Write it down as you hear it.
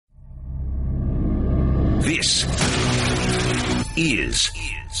This is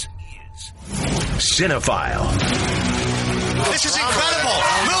Cinephile. This is incredible.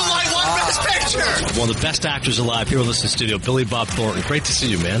 Moonlight won Best Picture. One of the best actors alive here with us in the studio, Billy Bob Thornton. Great to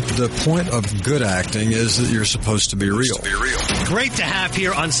see you, man. The point of good acting is that you're supposed to be real. Great to have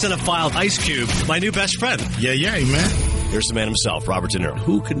here on Cinephile Ice Cube, my new best friend. Yeah, man. Here's the man himself, Robert De Niro.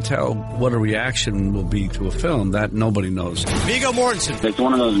 Who can tell what a reaction will be to a film? That nobody knows. Viggo Mortensen. It's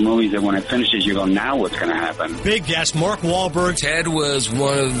one of those movies that when it finishes, you go, now what's going to happen? Big guest, Mark Wahlberg. Ted was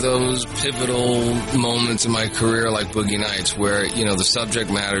one of those pivotal moments in my career like Boogie Nights where, the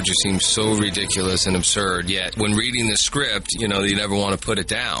subject matter just seems so ridiculous and absurd, yet when reading the script, you never want to put it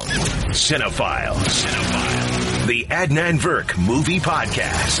down. Cinephile. The Adnan Virk Movie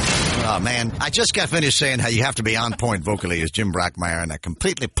Podcast. Oh, man. I just got finished saying how you have to be on point vocally as Jim Brockmeyer, and I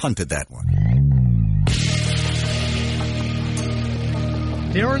completely punted that one.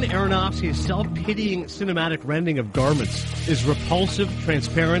 Darren Aronofsky's self-pitying cinematic rending of Garments is repulsive,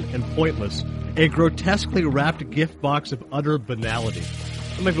 transparent, and pointless. A grotesquely wrapped gift box of utter banality.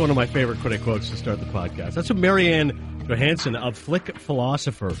 That might be one of my favorite critic quotes to start the podcast. That's what Marianne Johansson of Flick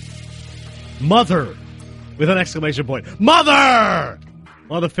Philosopher. Mother! With an exclamation point. Mother!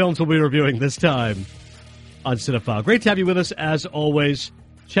 One of the films we'll be reviewing this time on Cinephile. Great to have you with us, as always.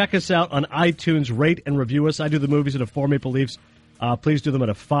 Check us out on iTunes. Rate and review us. I do the movies at a 4 Maple Leafs. Please do them at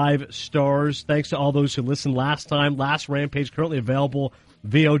a 5 stars. Thanks to all those who listened last time. Last Rampage, currently available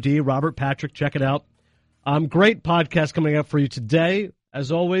VOD. Robert Patrick, check it out. Great podcast coming up for you today.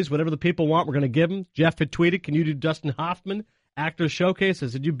 As always, whatever the people want, we're going to give them. Jeff had tweeted, can you do Dustin Hoffman? Actors Showcase? I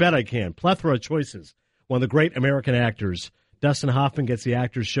said, you bet I can. Plethora of choices. One of the great American actors. Dustin Hoffman gets the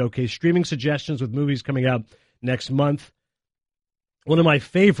Actors Showcase. Streaming suggestions with movies coming out next month. One of my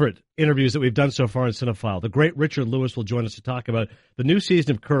favorite interviews that we've done so far in Cinephile. The great Richard Lewis will join us to talk about the new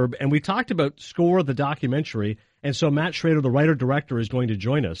season of Curb. And we talked about Score, the documentary. And so Matt Schrader, the writer-director, is going to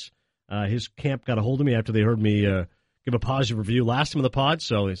join us. His camp got a hold of me after they heard me give a positive review last time in the pod.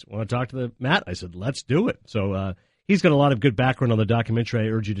 So he said, want to talk to Matt? I said, let's do it. So he's got a lot of good background on the documentary.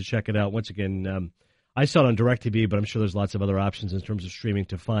 I urge you to check it out. Once again, I saw it on DirecTV, but I'm sure there's lots of other options in terms of streaming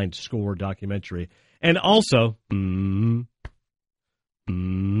to find Score documentary. And also,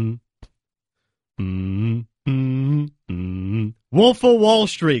 Wolf of Wall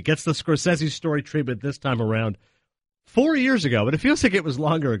Street gets the Scorsese story treatment this time around. 4 years ago, but it feels like it was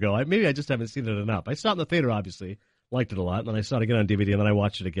longer ago. Maybe I just haven't seen it enough. I saw it in the theater, obviously. Liked it a lot. And then I saw it again on DVD, and then I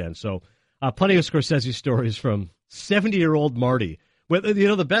watched it again. So plenty of Scorsese stories from 70-year-old Marty.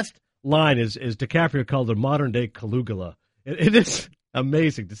 The best line is DiCaprio called a modern-day Caligula. It is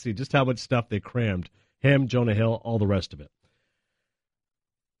amazing to see just how much stuff they crammed. Him, Jonah Hill, all the rest of it.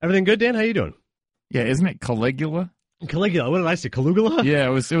 Everything good, Dan? How you doing? Yeah, isn't it Caligula? Caligula. What did I say? Caligula? Yeah,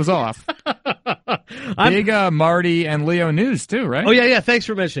 it was off. Big Marty and Leo news, too, right? Oh, yeah. Thanks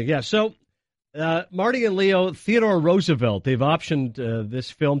for mentioning. Yeah, so Marty and Leo, Theodore Roosevelt, they've optioned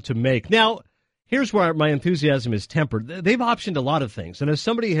this film to make. Now, here's where my enthusiasm is tempered. They've optioned a lot of things. And as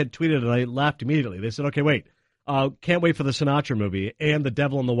somebody had tweeted, and I laughed immediately, they said, okay, wait, can't wait for the Sinatra movie and The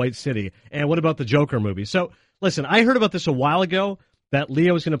Devil in the White City. And what about the Joker movie? So, listen, I heard about this a while ago, that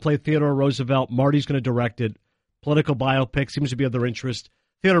Leo is going to play Theodore Roosevelt. Marty's going to direct it. Political biopic seems to be of their interest.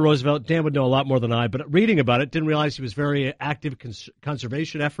 Theodore Roosevelt, Dan would know a lot more than I, but reading about it, didn't realize he was very active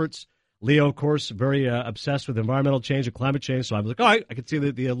conservation efforts. Leo, of course, very obsessed with environmental change and climate change, so I was like, all right, I could see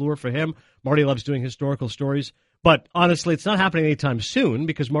the allure for him. Marty loves doing historical stories. But honestly, it's not happening anytime soon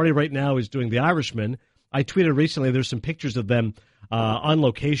because Marty right now is doing The Irishman. I tweeted recently there's some pictures of them on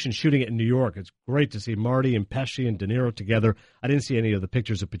location shooting it in New York. It's great to see Marty and Pesci and De Niro together. I didn't see any of the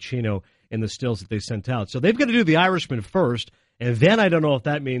pictures of Pacino in the stills that they sent out. So they've got to do The Irishman first, and then I don't know if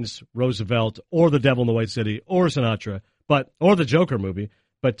that means Roosevelt or The Devil in the White City or Sinatra, or the Joker movie.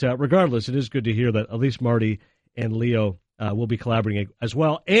 But regardless, it is good to hear that at least Marty and Leo will be collaborating as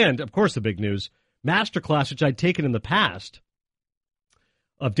well. And, of course, the big news, Masterclass, which I'd taken in the past,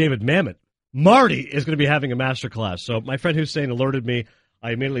 of David Mamet. Marty is going to be having a masterclass. So my friend Hussein alerted me.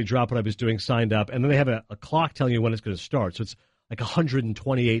 I immediately dropped what I was doing, signed up, and then they have a clock telling you when it's going to start. So it's like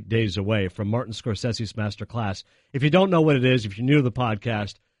 128 days away from Martin Scorsese's masterclass. If you don't know what it is, if you're new to the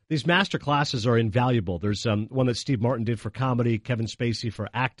podcast, these masterclasses are invaluable. There's one that Steve Martin did for comedy, Kevin Spacey for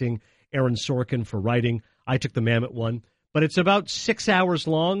acting, Aaron Sorkin for writing. I took the Mamet one. But it's about 6 hours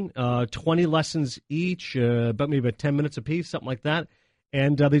long, 20 lessons each, about maybe 10 minutes apiece, something like that.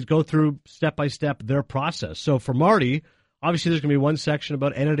 And they go through step-by-step their process. So for Marty, obviously there's going to be one section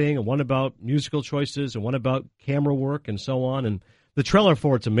about editing and one about musical choices and one about camera work and so on. And The trailer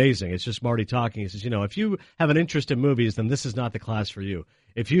for it's amazing. It's just Marty talking. He says, if you have an interest in movies, then this is not the class for you.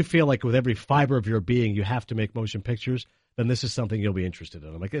 If you feel like with every fiber of your being you have to make motion pictures, then this is something you'll be interested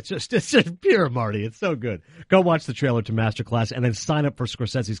in. I'm like, it's just pure Marty. It's so good. Go watch the trailer to Masterclass and then sign up for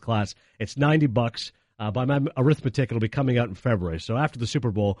Scorsese's class. It's $90. By my arithmetic, it'll be coming out in February. So after the Super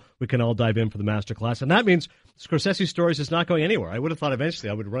Bowl, we can all dive in for the Masterclass. And that means Scorsese Stories is not going anywhere. I would have thought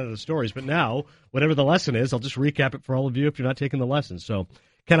eventually I would run out of stories. But now, whatever the lesson is, I'll just recap it for all of you if you're not taking the lesson. So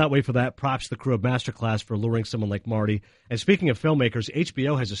cannot wait for that. Props to the crew of Masterclass for luring someone like Marty. And speaking of filmmakers,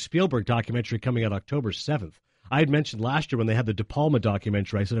 HBO has a Spielberg documentary coming out October 7th. I had mentioned last year when they had the De Palma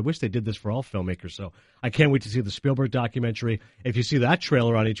documentary, I said, I wish they did this for all filmmakers. So I can't wait to see the Spielberg documentary. If you see that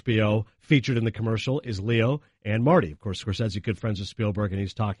trailer on HBO, featured in the commercial is Leo and Marty. Of course, Scorsese, good friends with Spielberg, and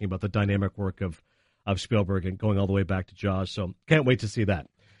he's talking about the dynamic work of Spielberg and going all the way back to Jaws. So can't wait to see that.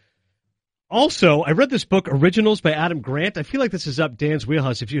 Also, I read this book, Originals by Adam Grant. I feel like this is up Dan's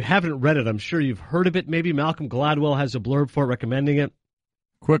wheelhouse. If you haven't read it, I'm sure you've heard of it. Maybe Malcolm Gladwell has a blurb for it recommending it.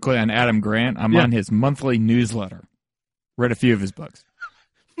 Quickly on Adam Grant, I'm on his monthly newsletter. Read a few of his books.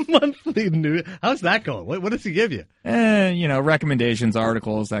 Monthly news? How's that going? What does he give you? Recommendations,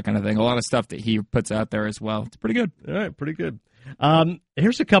 articles, that kind of thing. A lot of stuff that he puts out there as well. It's pretty good. All right, pretty good.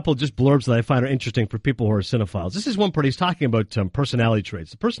 Here's a couple just blurbs that I find are interesting for people who are cinephiles. This is one part he's talking about personality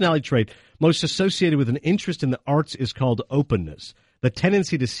traits. The personality trait most associated with an interest in the arts is called openness, the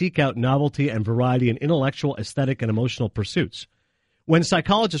tendency to seek out novelty and variety in intellectual, aesthetic, and emotional pursuits. When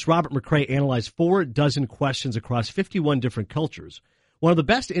psychologist Robert McCrae analyzed 4 questions across 51 different cultures, one of the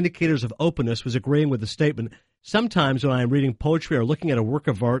best indicators of openness was agreeing with the statement, sometimes when I am reading poetry or looking at a work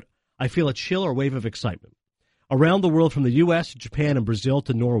of art, I feel a chill or wave of excitement. Around the world, from the U.S., Japan, and Brazil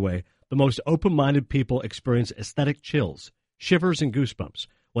to Norway, the most open-minded people experience aesthetic chills, shivers, and goosebumps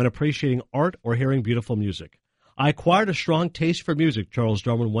when appreciating art or hearing beautiful music. I acquired a strong taste for music, Charles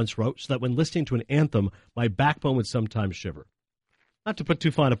Darwin once wrote, so that when listening to an anthem, my backbone would sometimes shiver. Not to put too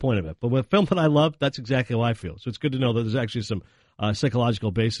fine a point of it, but with a film that I love, that's exactly how I feel. So it's good to know that there's actually some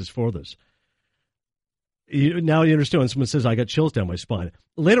psychological basis for this. Now you understand when someone says, I got chills down my spine.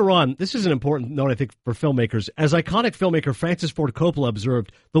 Later on, this is an important note, I think, for filmmakers. As iconic filmmaker Francis Ford Coppola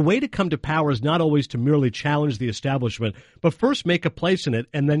observed, the way to come to power is not always to merely challenge the establishment, but first make a place in it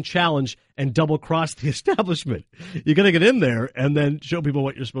and then challenge and double-cross the establishment. You got to get in there and then show people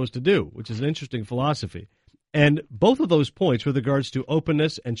what you're supposed to do, which is an interesting philosophy. And both of those points with regards to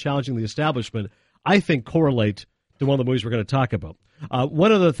openness and challenging the establishment, I think correlate to one of the movies we're going to talk about.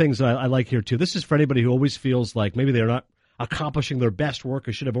 One of the things that I like here, too, this is for anybody who always feels like maybe they're not accomplishing their best work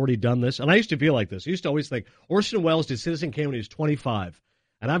or should have already done this. And I used to feel like this. I used to always think Orson Welles did Citizen Kane when he was 25.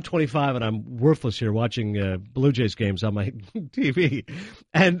 And I'm 25 and I'm worthless here watching Blue Jays games on my TV.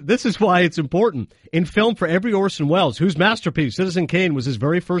 And this is why it's important. In film, for every Orson Welles, whose masterpiece, Citizen Kane, was his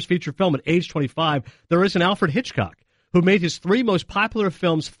very first feature film at age 25, there is an Alfred Hitchcock who made his 3 most popular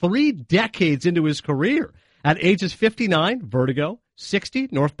films 3 decades into his career. At ages 59, Vertigo, 60,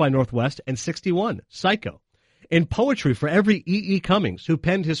 North by Northwest, and 61, Psycho. In poetry, for every E.E. Cummings, who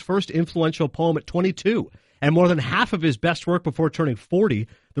penned his first influential poem at 22, and more than half of his best work before turning 40,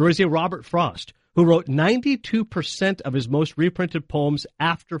 there is a Robert Frost, who wrote 92% of his most reprinted poems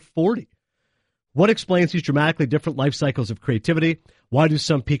after 40. What explains these dramatically different life cycles of creativity? Why do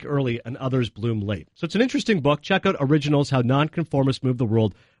some peak early and others bloom late? So it's an interesting book. Check out Originals, How Nonconformists Move the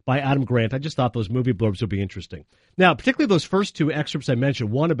World by Adam Grant. I just thought those movie blurbs would be interesting. Now, particularly those first 2 excerpts I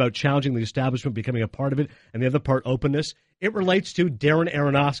mentioned, one about challenging the establishment, becoming a part of it, and the other part, openness, it relates to Darren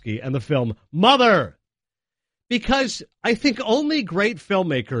Aronofsky and the film Mother. Because I think only great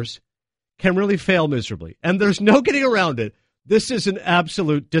filmmakers can really fail miserably. And there's no getting around it. This is an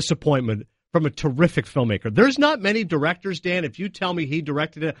absolute disappointment from a terrific filmmaker. There's not many directors, Dan. If you tell me he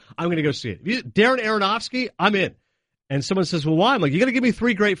directed it, I'm going to go see it. Darren Aronofsky, I'm in. And someone says, well, why? I'm like, you got to give me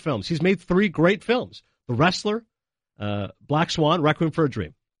 3 great films. He's made 3 great films. The Wrestler, Black Swan, Requiem for a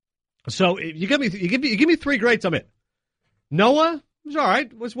Dream. So you give me 3 greats, I'm in. Noah was all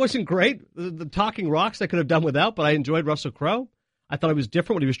right. Wasn't great. The Talking Rocks I could have done without, but I enjoyed Russell Crowe. I thought he was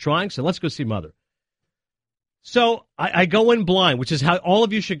different when he was trying, so let's go see Mother. So I go in blind, which is how all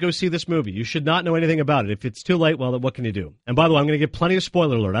of you should go see this movie. You should not know anything about it. If it's too late, well, then what can you do? And by the way, I'm going to give plenty of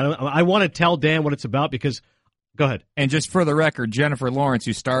spoiler alert. I want to tell Dan what it's about because, go ahead. And just for the record, Jennifer Lawrence,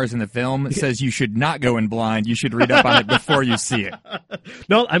 who stars in the film, says you should not go in blind. You should read up on it before you see it.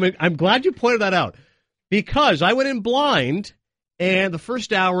 No, I'm glad you pointed that out because I went in blind. And the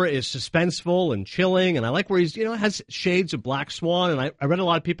first hour is suspenseful and chilling, and I like where he's, has shades of Black Swan, and I read a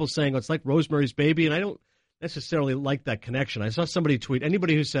lot of people saying, it's like Rosemary's Baby, and I don't necessarily like that connection. I saw somebody tweet,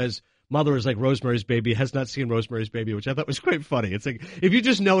 anybody who says mother is like Rosemary's Baby, has not seen Rosemary's Baby, which I thought was quite funny. It's like, if you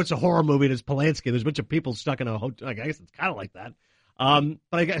just know it's a horror movie and it's Polanski, there's a bunch of people stuck in a hotel. I guess it's kind of like that.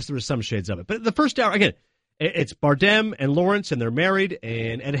 But I guess there was some shades of it. But the first hour, again, it's Bardem and Lawrence, and they're married,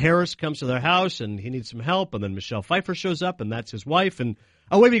 and Ed Harris comes to their house, and he needs some help, and then Michelle Pfeiffer shows up, and that's his wife, and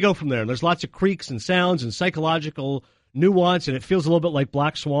away we go from there. And there's lots of creaks and sounds and psychological nuance, and it feels a little bit like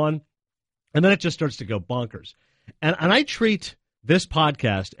Black Swan, and then it just starts to go bonkers. And I treat this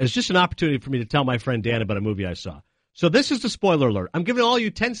podcast as just an opportunity for me to tell my friend Dan about a movie I saw. So this is the spoiler alert. I'm giving all you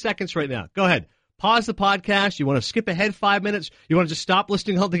 10 seconds right now. Go ahead. Pause the podcast. You want to skip ahead 5 minutes? You want to just stop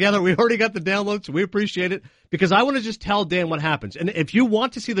listening altogether? We already got the download, so we appreciate it, because I want to just tell Dan what happens. And if you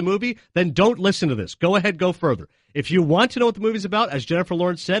want to see the movie, then don't listen to this. Go ahead, go further. If you want to know what the movie's about, as Jennifer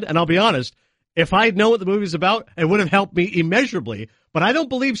Lawrence said, and I'll be honest, if I know what the movie's about, it would have helped me immeasurably, but I don't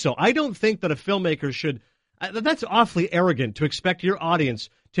believe so. I don't think that a filmmaker should... That's awfully arrogant to expect your audience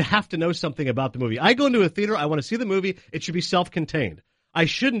to have to know something about the movie. I go into a theater, I want to see the movie, it should be self-contained. I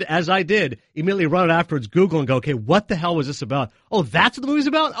shouldn't, as I did, immediately run it afterwards, Google, and go, okay, what the hell was this about? Oh, that's what the movie's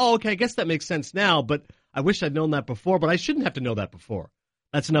about? Oh, okay, I guess that makes sense now, but I wish I'd known that before, but I shouldn't have to know that before.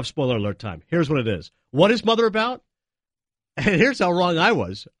 That's enough spoiler alert time. Here's what it is. What is Mother about? And here's how wrong I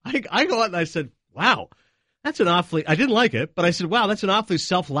was. I go out and I said, wow. I didn't like it, but I said, wow, that's an awfully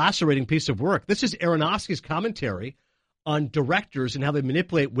self-lacerating piece of work. This is Aronofsky's commentary on directors and how they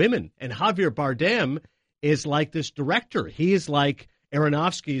manipulate women. And Javier Bardem is like this director. He is like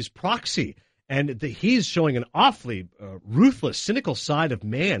Aronofsky's proxy. And he's showing an awfully ruthless, cynical side of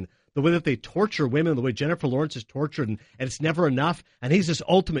man, the way that they torture women, the way Jennifer Lawrence is tortured, and it's never enough. And he's this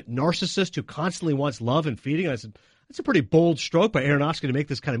ultimate narcissist who constantly wants love and feeding. And I said, that's a pretty bold stroke by Aronofsky to make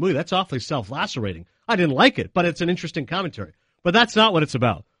this kind of movie. That's awfully self-lacerating. I didn't like it, but it's an interesting commentary. But that's not what it's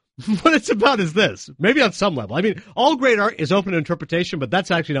about. What it's about is this, maybe on some level. I mean, all great art is open to interpretation, but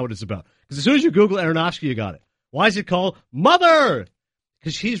that's actually not what it's about. Because as soon as you Google Aronofsky, you got it. Why is it called Mother?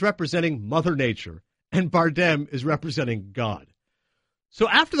 Because she's representing Mother Nature, and Bardem is representing God. So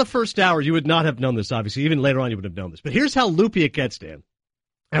after the first hour, you would not have known this, obviously. Even later on, you would have known this. But here's how loopy it gets, Dan.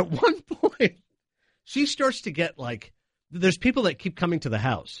 At one point, she starts to get like, there's people that keep coming to the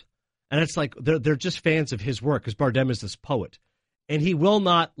house. And it's like they're just fans of his work because Bardem is this poet. And he will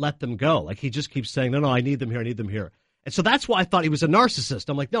not let them go. Like, he just keeps saying, no, I need them here, I need them here. And so that's why I thought he was a narcissist.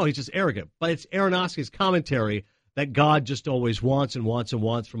 I'm like, no, he's just arrogant. But it's Aronofsky's commentary that God just always wants and wants and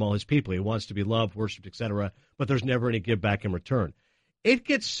wants from all his people. He wants to be loved, worshipped, etc., but there's never any give back in return. It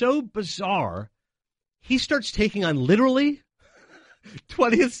gets so bizarre, he starts taking on literally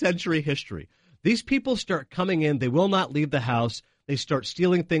 20th century history. These people start coming in. They will not leave the house. They start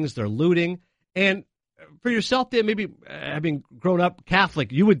stealing things. They're looting. And for yourself, Dan, maybe having grown up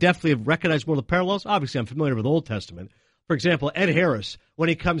Catholic, you would definitely have recognized more of the parallels. Obviously, I'm familiar with the Old Testament. For example, Ed Harris, when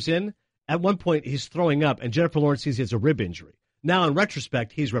he comes in, at one point he's throwing up, and Jennifer Lawrence sees he has a rib injury. Now, in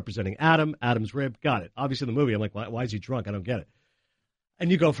retrospect, he's representing Adam's rib. Got it. Obviously, in the movie, I'm like, why is he drunk? I don't get it. And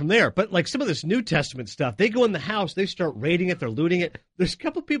you go from there. But like some of this New Testament stuff, they go in the house, they start raiding it, they're looting it. There's a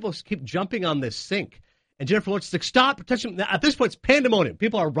couple people keep jumping on this sink. And Jennifer Lawrence is like, stop, touch them. At this point, it's pandemonium.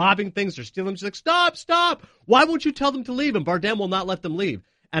 People are robbing things, they're stealing them. She's like, stop. Why won't you tell them to leave? And Bardem will not let them leave.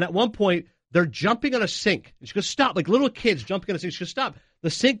 And at one point, they're jumping on a sink. And she goes, stop. Like little kids jumping on a sink. She goes, stop. The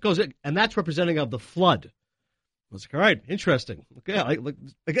sink goes in, and that's representing of the flood. I was like, all right, interesting. Okay,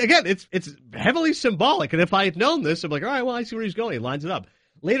 again, it's heavily symbolic. And if I had known this, I'm like, all right, well, I see where he's going. He lines it up.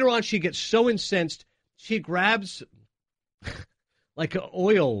 Later on, she gets so incensed, she grabs like an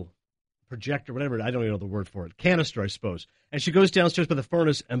oil projector, whatever, I don't even know the word for it, canister, I suppose. And she goes downstairs by the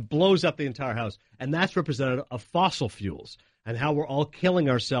furnace and blows up the entire house. And that's representative of fossil fuels and how we're all killing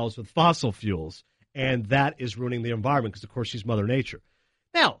ourselves with fossil fuels. And that is ruining the environment because, of course, she's Mother Nature.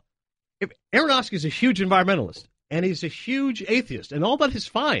 Now, if Aronofsky is a huge environmentalist and he's a huge atheist, and all that is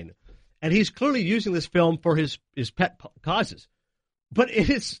fine, and he's clearly using this film for his pet causes, but it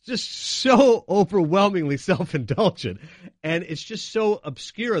is just so overwhelmingly self-indulgent, and it's just so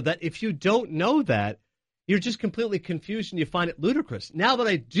obscure that if you don't know that, you're just completely confused and you find it ludicrous. Now that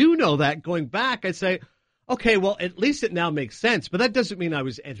I do know that, going back, I say, okay, well, at least it now makes sense, but that doesn't mean I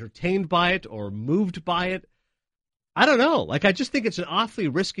was entertained by it or moved by it. I don't know. Like, I just think it's an awfully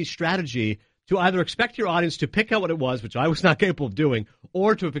risky strategy to either expect your audience to pick out what it was, which I was not capable of doing,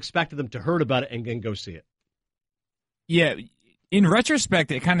 or to have expected them to heard about it and then go see it. Yeah. In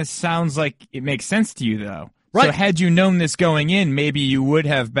retrospect, it kind of sounds like it makes sense to you, though. Right. So had you known this going in, maybe you would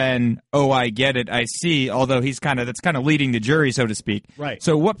have been, oh, I get it, I see, although that's kind of leading the jury, so to speak. Right.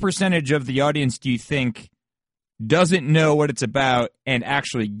 So what percentage of the audience do you think doesn't know what it's about and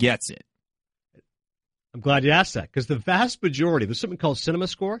actually gets it? I'm glad you asked that, because the vast majority, there's something called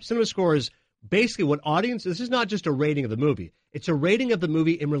CinemaScore. CinemaScore is basically what audience, this is not just a rating of the movie. It's a rating of the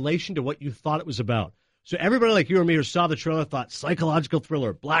movie in relation to what you thought it was about. So everybody like you or me who saw the trailer thought psychological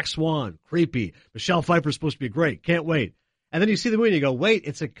thriller, Black Swan, creepy, Michelle Pfeiffer's supposed to be great, can't wait. And then you see the movie and you go, wait,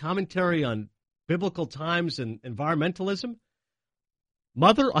 it's a commentary on biblical times and environmentalism?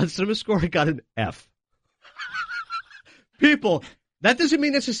 Mother on CinemaScore got an F. People, that doesn't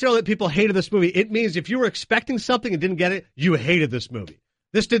mean necessarily that people hated this movie. It means if you were expecting something and didn't get it, you hated this movie.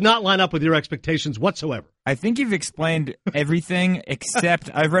 This did not line up with your expectations whatsoever. I think you've explained everything except,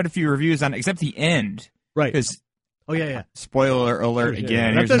 I've read a few reviews on it, except the end. Right. Because, yeah. Spoiler alert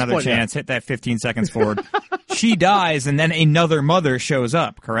again, At here's this another point, chance, hit that 15 seconds forward. She dies, and then another mother shows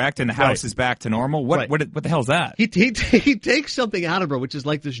up, correct? And the house is back to normal? What the hell's that? He takes something out of her, which is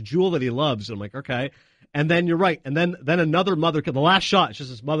like this jewel that he loves. And I'm like, okay. And then you're right. And then another mother, the last shot, it's just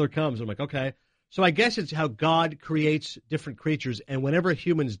this mother comes. I'm like, okay. So I guess it's how God creates different creatures. And whenever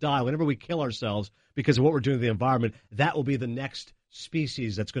humans die, whenever we kill ourselves because of what we're doing to the environment, that will be the next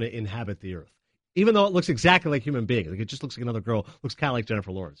species that's going to inhabit the earth. Even though it looks exactly like human beings. Like it just looks like another girl. Looks kind of like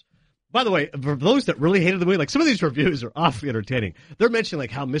Jennifer Lawrence. By the way, for those that really hated the movie, like some of these reviews are awfully entertaining. They're mentioning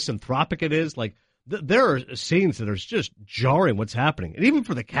like how misanthropic it is. Like there are scenes that are just jarring what's happening. And even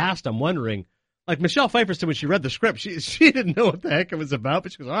for the cast, I'm wondering, like Michelle Pfeiffer said when she read the script, she didn't know what the heck it was about,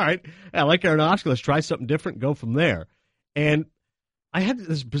 but she goes, all right, I like Aronofsky, let's try something different, go from there. And I had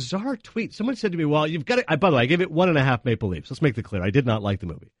this bizarre tweet. Someone said to me, well, you've got to, by the way, I gave it 1.5 Maple Leafs. Let's make it clear. I did not like the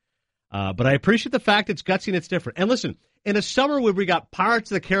movie. But I appreciate the fact it's gutsy and it's different. And listen, in a summer where we got Pirates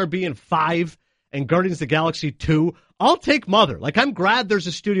of the Caribbean 5 and Guardians of the Galaxy 2, I'll take Mother. Like, I'm glad there's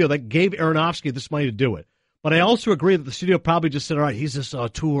a studio that gave Aronofsky this money to do it. But I also agree that the studio probably just said, all right, he's this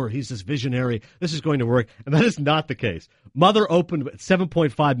auteur, he's this visionary, this is going to work. And that is not the case. Mother opened at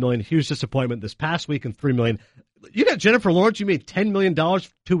 $7.5 million, huge disappointment this past week, and $3 million. You got Jennifer Lawrence, you made $10 million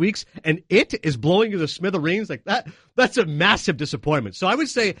 2 weeks, and it is blowing you to smithereens like that. That's a massive disappointment. So I would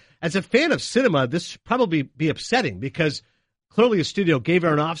say, as a fan of cinema, this should probably be upsetting because clearly a studio gave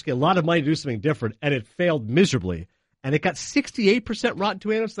Aronofsky a lot of money to do something different, and it failed miserably. And it got 68% Rotten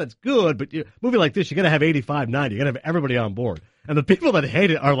Tomatoes. That's good, but a movie like this, you got to have 85, 90. You got to have everybody on board. And the people that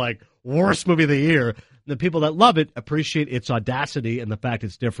hate it are like, worst movie of the year. And the people that love it appreciate its audacity and the fact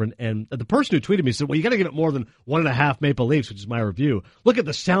it's different. And the person who tweeted me said, well, you got to give it more than 1.5 Maple Leafs, which is my review. Look at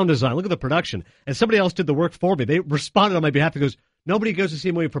the sound design. Look at the production. And somebody else did the work for me. They responded on my behalf and goes, nobody goes to see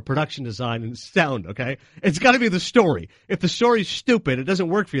a movie for production design and sound, okay? It's got to be the story. If the story's stupid, it doesn't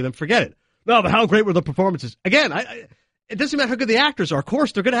work for you, then forget it. No, but how great were the performances? Again, it doesn't matter how good the actors are. Of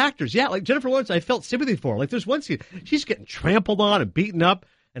course, they're good actors. Yeah, like Jennifer Lawrence, I felt sympathy for her. Like there's one scene, she's getting trampled on and beaten up.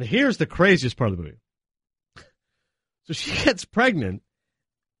 And here's the craziest part of the movie. So she gets pregnant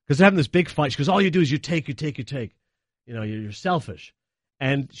because they're having this big fight. She goes, all you do is you take. You know, you're selfish.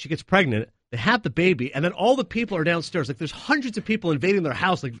 And she gets pregnant. They have the baby. And then all the people are downstairs. Like there's hundreds of people invading their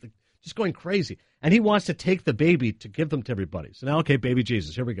house, like just going crazy. And he wants to take the baby to give them to everybody. So now, okay, baby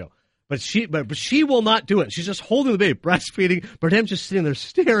Jesus, here we go. But she will not do it. She's just holding the baby, breastfeeding, but him just sitting there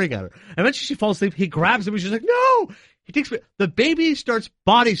staring at her. And eventually she falls asleep. He grabs him and she's like, no! He takes the baby starts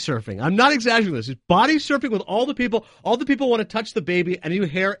body surfing. I'm not exaggerating this. He's body surfing with all the people. All the people want to touch the baby, and you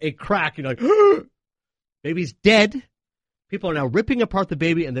hear a crack. You're like, baby's dead. People are now ripping apart the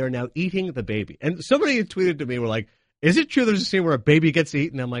baby, and they're now eating the baby. And somebody tweeted to me, we're like, is it true there's a scene where a baby gets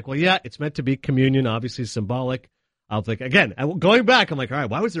eaten? I'm like, well, yeah, it's meant to be communion, obviously symbolic. I'll think, again, going back, I'm like, all right,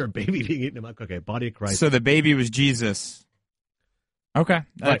 why was there a baby being eaten? I'm like, okay, body of Christ. So the baby was Jesus. Okay.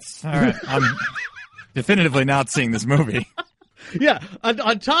 That's all right. I'm definitively not seeing this movie. Yeah,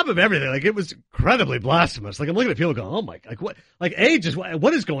 on top of everything, like it was incredibly blasphemous. Like I'm looking at people going, "Oh my, like what? Like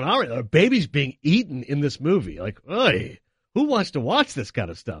what is going on right now? Are babies being eaten in this movie? Like, oy, who wants to watch this kind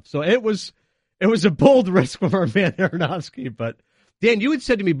of stuff?" So it was a bold risk from our man Aronofsky. But Dan, you had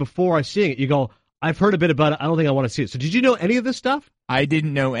said to me before I seeing it, you go, "I've heard a bit about it. I don't think I want to see it." So did you know any of this stuff? I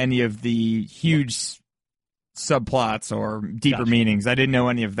didn't know any of the huge subplots or deeper meanings. I didn't know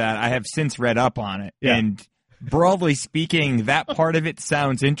any of that. I have since read up on it. Yeah. And broadly speaking, that part of it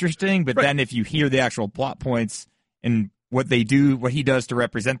sounds interesting, but then if you hear the actual plot points and what they do, what he does to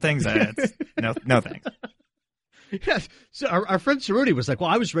represent things, no thanks. Yes. So our friend Cerruti was like, well,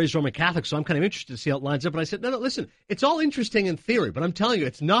 I was raised Roman Catholic, so I'm kind of interested to see how it lines up. And I said, no, listen, it's all interesting in theory, but I'm telling you,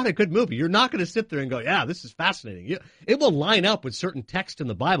 it's not a good movie. You're not going to sit there and go, yeah, this is fascinating. It will line up with certain text in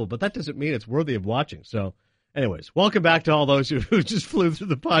the Bible, but that doesn't mean it's worthy of watching. So anyways, welcome back to all those who just flew through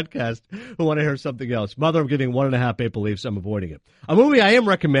the podcast who want to hear something else. Mother, I'm giving 1.5 Maple Leafs. I'm avoiding it. A movie I am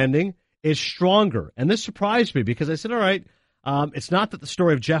recommending is Stronger. And this surprised me because I said, all right, it's not that the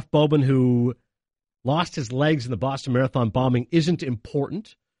story of Jeff Boban, who lost his legs in the Boston Marathon bombing isn't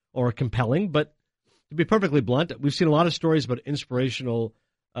important or compelling, but to be perfectly blunt, we've seen a lot of stories about inspirational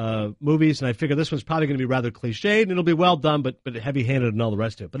movies, and I figure this one's probably going to be rather cliched, and it'll be well done, but heavy-handed and all the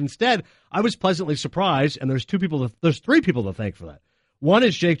rest of it. But instead, I was pleasantly surprised, and there's three people to thank for that. One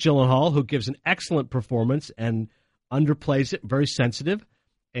is Jake Gyllenhaal, who gives an excellent performance and underplays it, very sensitive.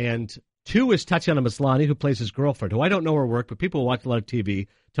 And two is Tatiana Maslany, who plays his girlfriend, who I don't know her work, but people who watch a lot of TV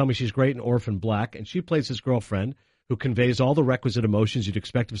tell me she's great in Orphan Black, and she plays his girlfriend, who conveys all the requisite emotions you'd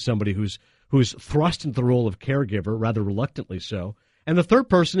expect of somebody who's thrust into the role of caregiver, rather reluctantly so. And the third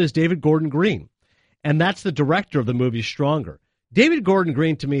person is David Gordon Green, and that's the director of the movie Stronger. David Gordon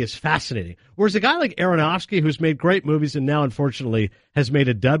Green, to me, is fascinating. Whereas a guy like Aronofsky, who's made great movies and now, unfortunately, has made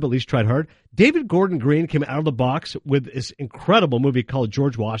a dud, but at least tried hard, David Gordon Green came out of the box with this incredible movie called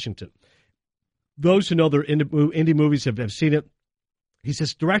George Washington. Those who know their indie movies have seen it. He's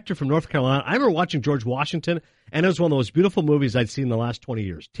this director from North Carolina. I remember watching George Washington, and it was one of the most beautiful movies I'd seen in the last 20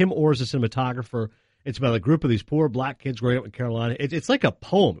 years. Tim Orr is a cinematographer. It's about a group of these poor black kids growing up in Carolina. It's like a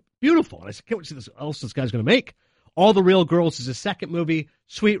poem. Beautiful. And I said, can't wait to see what else this guy's going to make. All the Real Girls is his second movie.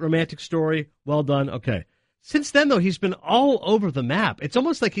 Sweet romantic story. Well done. Okay. Since then, though, he's been all over the map. It's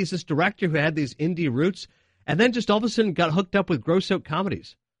almost like he's this director who had these indie roots and then just all of a sudden got hooked up with gross-out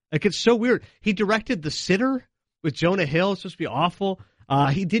comedies. Like, it's so weird. He directed The Sitter with Jonah Hill. It's supposed to be awful.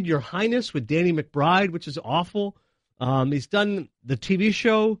 He did Your Highness with Danny McBride, which is awful. He's done the TV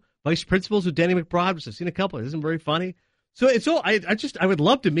show Vice Principals with Danny McBride, which I've seen a couple. It isn't very funny. So it's all. I would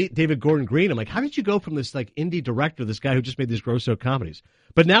love to meet David Gordon Green. I'm like, how did you go from this like indie director, this guy who just made these gross-out comedies,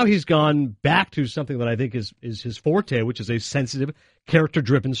 but now he's gone back to something that I think is his forte, which is a sensitive,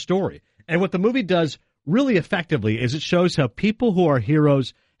 character-driven story. And what the movie does really effectively is it shows how people who are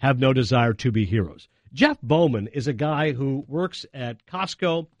heroes have no desire to be heroes. Jeff Bowman is a guy who works at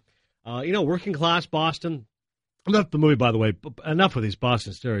Costco, working class Boston. Enough the movie, by the way. Enough with these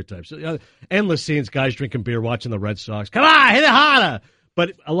Boston stereotypes. Endless scenes, guys drinking beer, watching the Red Sox. Come on, hit it harder.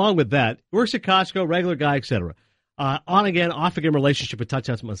 But along with that, works at Costco, regular guy, etc. On again, off again relationship with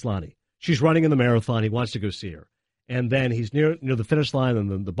Tatiana Maslany. She's running in the marathon. He wants to go see her. And then he's near the finish line, and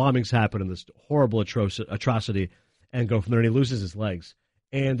then the bombings happen, and this horrible atrocity, and go from there, and he loses his legs.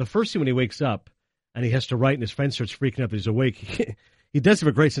 And the first scene when he wakes up, and he has to write, and his friend starts freaking out that he's awake, he does have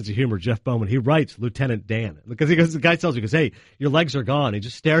a great sense of humor, Jeff Bowman. He writes Lieutenant Dan. Because the guy tells me, hey, your legs are gone. He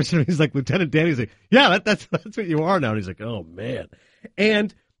just stares at him. He's like, Lieutenant Dan. He's like, yeah, that's what you are now. And he's like, oh, man.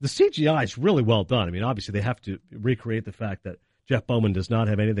 And the CGI is really well done. I mean, obviously, they have to recreate the fact that Jeff Bowman does not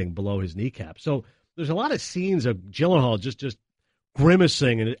have anything below his kneecap. So there's a lot of scenes of Gyllenhaal just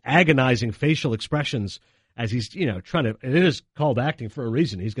grimacing and agonizing facial expressions as he's, trying to, and it is called acting for a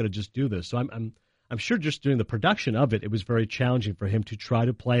reason. He's going to just do this. So I'm sure just during the production of it, it was very challenging for him to try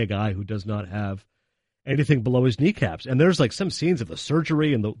to play a guy who does not have anything below his kneecaps. And there's like some scenes of the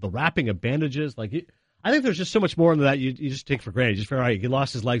surgery and the wrapping of bandages. Like, I think there's just so much more into that you just take for granted. You just figure, all right, he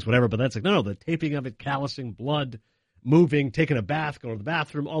lost his legs, whatever. But that's like, no, the taping of it, callousing, blood, moving, taking a bath, going to the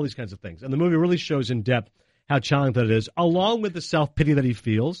bathroom, all these kinds of things. And the movie really shows in depth how challenging that is, along with the self-pity that he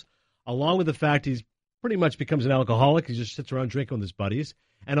feels, along with the fact he's pretty much becomes an alcoholic. He just sits around drinking with his buddies.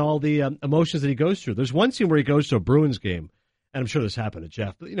 And all the emotions that he goes through. There's one scene where he goes to a Bruins game, and I'm sure this happened to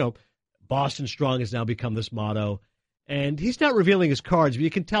Jeff, but, Boston Strong has now become this motto, and he's not revealing his cards, but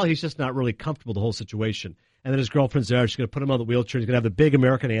you can tell he's just not really comfortable with the whole situation. And then his girlfriend's there. She's going to put him on the wheelchair. He's going to have the big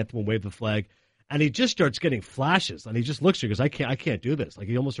American anthem and wave the flag. And he just starts getting flashes, and he just looks at her and goes, I can't do this. Like,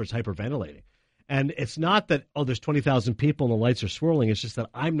 he almost starts hyperventilating. And it's not that, there's 20,000 people and the lights are swirling. It's just that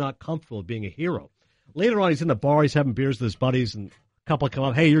I'm not comfortable being a hero. Later on, he's in the bar. He's having beers with his buddies, and couple come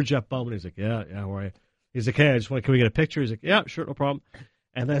up, hey, you're Jeff Bowman. He's like, yeah, how are you? He's like, hey, can we get a picture? He's like, yeah, sure, no problem.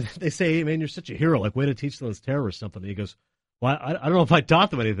 And then they say, hey, man, you're such a hero, like, way to teach those terrorists something. And he goes, well, I don't know if I taught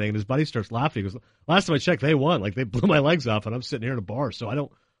them anything. And his buddy starts laughing. He goes, last time I checked, they won. Like, they blew my legs off, and I'm sitting here in a bar, so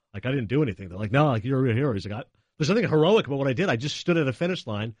I didn't do anything. They're like, no, like, you're a real hero. He's like, there's nothing heroic about what I did. I just stood at a finish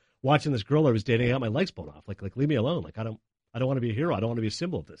line watching this girl I was dating. I got my legs blown off. Like, leave me alone. Like, I don't want to be a hero. I don't want to be a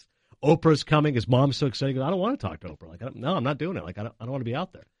symbol of this. Oprah's coming. His mom's so excited. He goes, I don't want to talk to Oprah. Like, no, I'm not doing it. Like, I don't want to be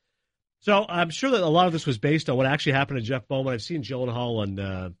out there. So I'm sure that a lot of this was based on what actually happened to Jeff Bowman. I've seen Gyllenhaal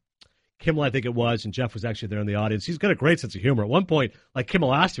and Kimmel, I think it was, and Jeff was actually there in the audience. He's got a great sense of humor. At one point, like,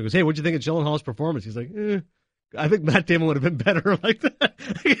 Kimmel asked him, he goes, hey, what'd you think of Gyllenhaal's performance? He's like, I think Matt Damon would have been better like that.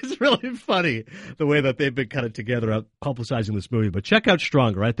 It's really funny the way that they've been kind of together out publicizing this movie. But check out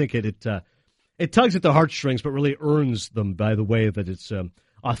Stronger. I think it tugs at the heartstrings, but really earns them by the way that it's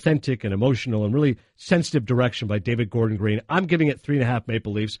authentic and emotional and really sensitive direction by David Gordon Green. I'm giving it 3.5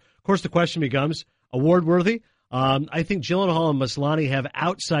 Maple Leafs. Of course, the question becomes, award-worthy? I think Gyllenhaal and Maslany have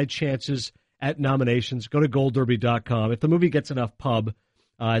outside chances at nominations. Go to goldderby.com. If the movie gets enough pub,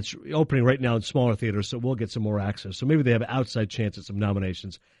 it's opening right now in smaller theaters, so we'll get some more access. So maybe they have an outside chance at some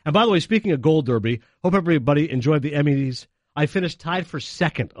nominations. And by the way, speaking of Gold Derby, hope everybody enjoyed the Emmys. I finished tied for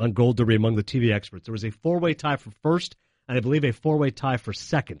second on Gold Derby among the TV experts. There was a 4-way tie for first, and I believe a 4-way tie for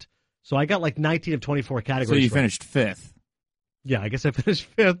second. So I got like 19 of 24 categories. So you finished fifth. Yeah, I guess I finished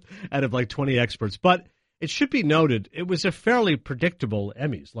fifth out of like 20 experts. But it should be noted, it was a fairly predictable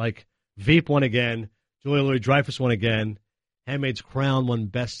Emmys. Like Veep won again, Julia Louis-Dreyfus won again, Handmaid's Crown won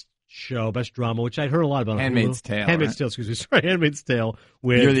Best Show, Best Drama, which I'd heard a lot about. Handmaid's Tale. Handmaid's Tale, excuse me. Sorry, Handmaid's Tale.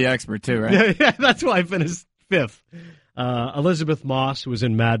 You're the expert too, right? Yeah, that's why I finished fifth. Elizabeth Moss, who was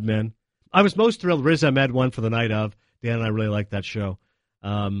in Mad Men. I was most thrilled. Riz Ahmed won for The Night Of. Dan and I really liked that show.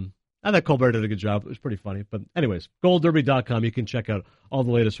 I thought Colbert did a good job. It was pretty funny. But anyways, goldderby.com. You can check out all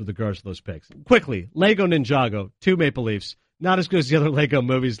the latest with regards to those picks. Quickly, Lego Ninjago, 2 Maple Leafs. Not as good as the other Lego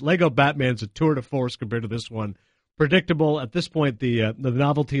movies. Lego Batman's a tour de force compared to this one. Predictable. At this point, the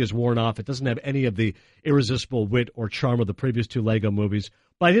novelty is worn off. It doesn't have any of the irresistible wit or charm of the previous 2 Lego movies.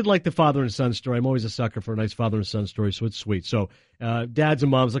 But I did like the father and son story. I'm always a sucker for a nice father and son story, so it's sweet. So dads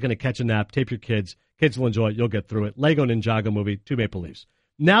and moms looking to catch a nap, tape your kids. Kids will enjoy it. You'll get through it. Lego Ninjago movie, 2 Maple Leafs.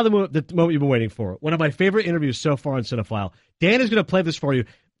 Now the moment you've been waiting for. One of my favorite interviews so far on Cinephile. Dan is going to play this for you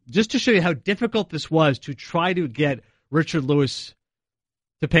just to show you how difficult this was to try to get Richard Lewis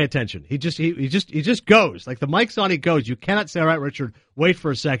to pay attention. He just goes. Like the mic's on, he goes. You cannot say, all right, Richard, wait for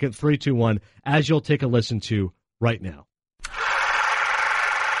a second, 3, 2, 1, as you'll take a listen to right now.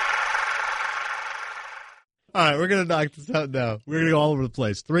 All right, we're going to knock this out now. We're going to go all over the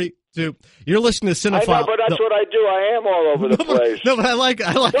place. 3, 2. You're listening to Cinephile. I know, but that's what I do. I am all over the place. No, but I like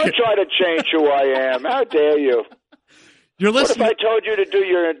Don't it. try to change who I am. How dare you? You're listening. What if I told you to do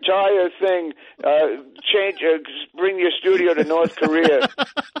your entire thing, bring your studio to North Korea?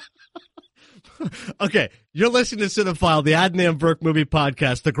 Okay, you're listening to Cinephile, the Adnan Burke Movie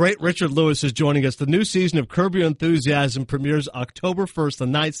Podcast. The great Richard Lewis is joining us. The new season of Curb Your Enthusiasm premieres October 1st, the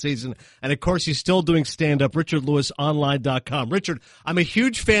 9th season. And, of course, he's still doing stand-up, richardlewisonline.com. Richard, I'm a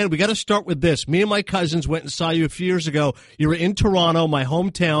huge fan. We got to start with this. Me and my cousins went and saw you a few years ago. You were in Toronto, my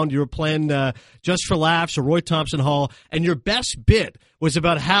hometown. You were playing Just for Laughs or Roy Thompson Hall. And your best bit was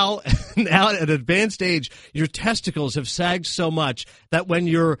about how now at an advanced age, your testicles have sagged so much that when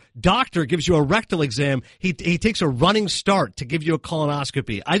your doctor gives you a rectal exam, he takes a running start to give you a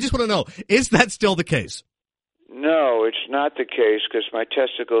colonoscopy. I just want to know, is that still the case? No, it's not the case because my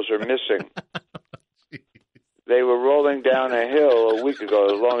testicles are missing. They were rolling down a hill a week ago,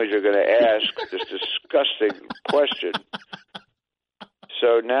 as long as you're going to ask this disgusting question.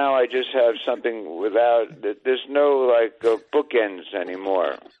 So now I just have something without, there's no bookends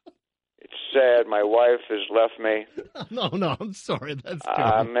anymore. It's sad. My wife has left me. No, I'm sorry. That's good.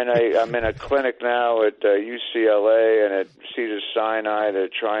 I'm in a clinic now at UCLA and at Cedars-Sinai. They're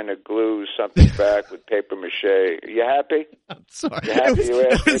trying to glue something back with paper mache. Are you happy? I'm sorry. You happy?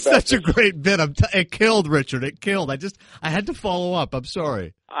 It was such a great bit. It killed, Richard. It killed. I had to follow up. I'm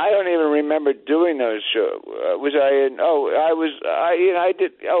sorry. I don't even remember doing those shows. Was I in? I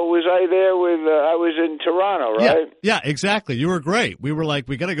did. Oh, was I there with? I was in Toronto, right? Yeah, exactly. You were great. We were like,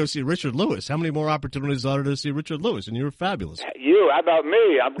 we got to go see Richard Lewis. How many more opportunities are there to see Richard Lewis? And you were fabulous. How about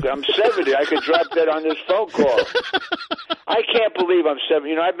me? I'm 70. I could drop that on this phone call. I can't believe I'm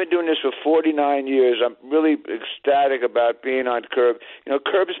 70. I've been doing this for 49 years. I'm really ecstatic about being on Curb.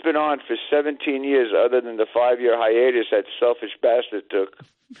 Curb's been on for 17 years, other than the 5-year hiatus that selfish bastard took.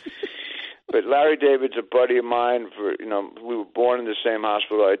 But Larry David's a buddy of mine. We were born in the same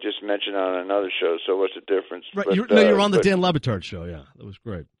hospital. I just mentioned on another show. So what's the difference? Right, but, you're on the Dan Le Batard show. Yeah, that was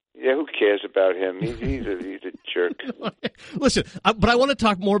great. Yeah, who cares about him? He's a jerk. Listen, but I want to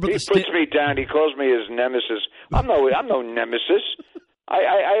talk more about he puts me down. He calls me his nemesis. I'm no nemesis.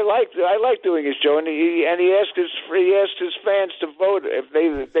 I like doing his show, and he asks his fans to vote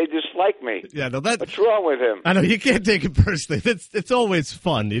if they dislike me. Yeah, no, what's wrong with him? I know you can't take it personally. It's always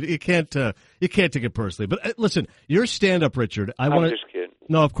fun. You can't take it personally. But listen, your stand-up, Richard. I'm just kidding.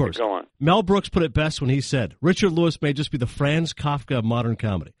 No, of course. Go on. Mel Brooks put it best when he said, "Richard Lewis may just be the Franz Kafka of modern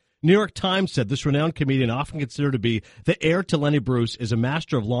comedy." New York Times said this renowned comedian, often considered to be the heir to Lenny Bruce, is a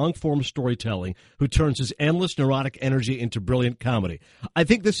master of long-form storytelling who turns his endless neurotic energy into brilliant comedy. I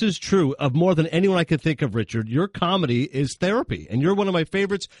think this is true of more than anyone I could think of, Richard. Your comedy is therapy, and you're one of my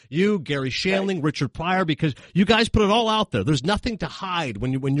favorites. You, Gary Shandling, Richard Pryor, because you guys put it all out there. There's nothing to hide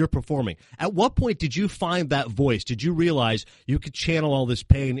when you're performing. At what point did you find that voice? Did you realize you could channel all this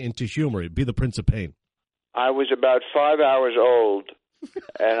pain into humor, be the Prince of Pain? I was about 5 hours old.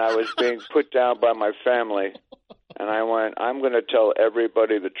 And I was being put down by my family And I went, I'm going to tell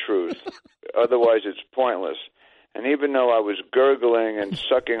everybody the truth. Otherwise, it's pointless. And even though I was gurgling and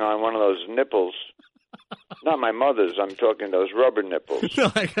sucking on one of those nipples, not my mother's, I'm talking those rubber nipples.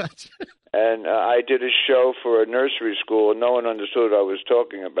 No, I got you. And I did a show for a nursery school, and no one understood what I was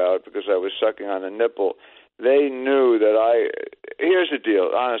talking about because I was sucking on a nipple. They knew that here's the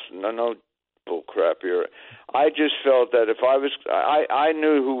deal, honest, no bull crap here. I just felt that if I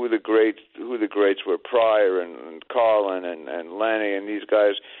knew who the greats were, Pryor and Carlin and Lenny and these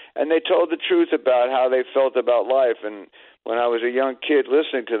guys, and they told the truth about how they felt about life. And when I was a young kid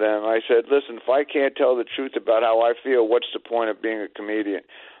listening to them, I said, listen, if I can't tell the truth about how I feel, what's the point of being a comedian?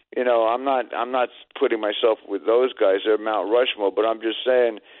 You know, I'm not putting myself with those guys. They're Mount Rushmore, but I'm just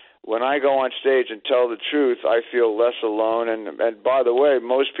saying, when I go on stage and tell the truth, I feel less alone. And by the way,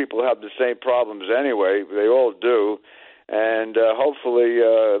 most people have the same problems anyway. They all do. And hopefully,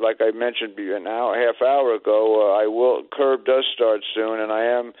 like I mentioned half hour ago, Curb does start soon, and I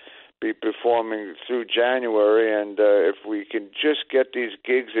am be performing through January. And if we can just get these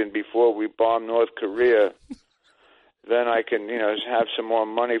gigs in before we bomb North Korea, then I can, have some more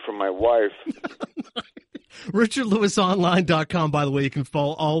money for my wife. RichardLewisOnline.com, by the way, you can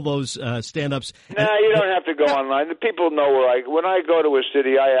follow all those stand-ups. No, you don't have to go online. The people know when I go to a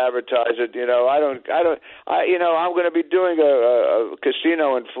city, I advertise it. I'm going to be doing a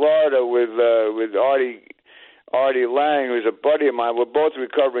casino in Florida with Artie Lang, who's a buddy of mine. We're both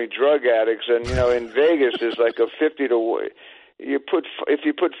recovering drug addicts, and in Vegas there's like a 50 to. If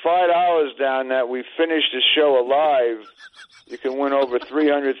you put $5 down that we finish the show alive, you can win over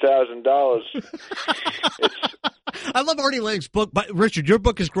 $300,000. I love Artie Lang's book, but Richard, your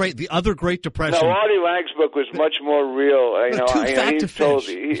book is great. The Other Great Depression. No, Artie Lang's book was much more real. I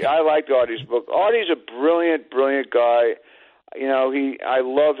liked Artie's book. Artie's a brilliant, brilliant guy. I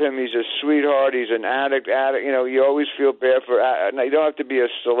love him. He's a sweetheart. He's an addict. You always feel bad for. You don't have to be a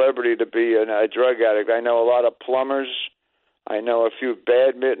celebrity to be a drug addict. I know a lot of plumbers. I know a few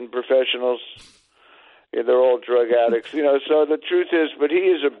badminton professionals. Yeah, they're all drug addicts, So the truth is, but he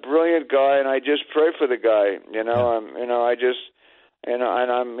is a brilliant guy, and I just pray for the guy.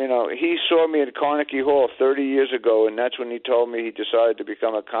 He saw me at Carnegie Hall 30 years ago, and that's when he told me he decided to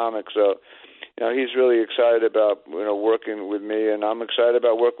become a comic. So, he's really excited about working with me, and I'm excited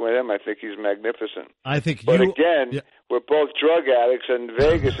about working with him. I think he's magnificent. But again, we're both drug addicts, and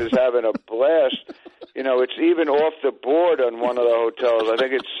Vegas is having a blast. It's even off the board on one of the hotels. I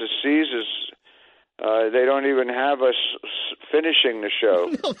think it's the Caesars. They don't even have us finishing the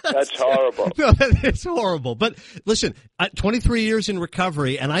show. No, that's horrible. No, that is horrible. But listen, 23 years in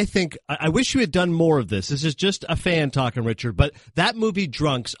recovery, and I wish you had done more of this. This is just a fan talking, Richard. But that movie,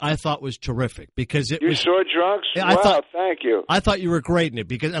 Drunks, I thought was terrific because You saw Drunks? Wow, thank you. I thought you were great in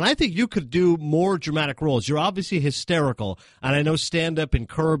it and I think you could do more dramatic roles. You're obviously hysterical, and I know stand-up and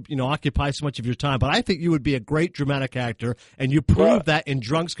Curb, occupy so much of your time. But I think you would be a great dramatic actor, and you proved that in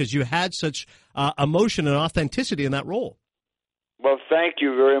Drunks because you had such emotion and authenticity in that role. Well, thank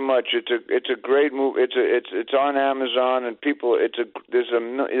you very much. It's a great movie. It's on Amazon, and people.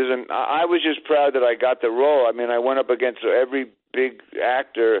 I was just proud that I got the role. I mean, I went up against every big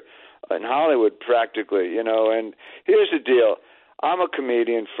actor in Hollywood practically, And here's the deal. I'm a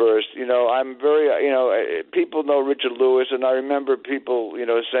comedian first. I'm very, people know Richard Lewis, and I remember people,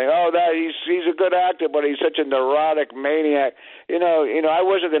 saying, "Oh, that he's a good actor, but he's such a neurotic maniac." I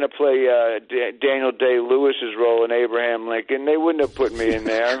wasn't going to play Daniel Day-Lewis's role in Abraham Lincoln. They wouldn't have put me in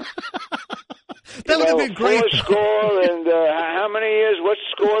there. That would have been great. Score and how many years? What's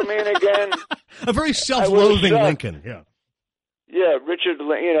score mean again? A very self-loathing Lincoln. Yeah. Yeah, Richard,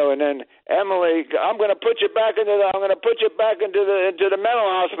 and then Emily, I'm going to put you back into the mental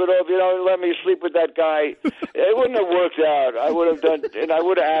hospital if you don't let me sleep with that guy. It wouldn't have worked out. I would have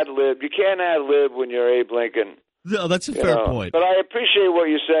ad-libbed. You can't ad-lib when you're Abe Lincoln. No, that's a fair point. But I appreciate what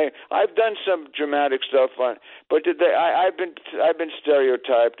you're saying. I've done some dramatic stuff but I've been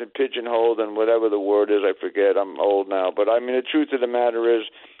stereotyped and pigeonholed and whatever the word is, I forget. I'm old now, but I mean the truth of the matter is,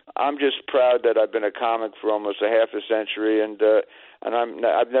 I'm just proud that I've been a comic for almost a half a century, and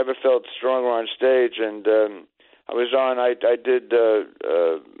I've never felt stronger on stage. And I did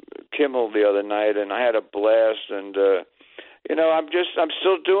Kimmel the other night, and I had a blast. And I'm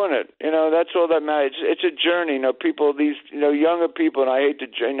still doing it. That's all that matters. It's a journey. People, these younger people, and I hate to,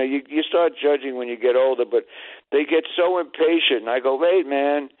 you start judging when you get older, but they get so impatient. And I go, wait,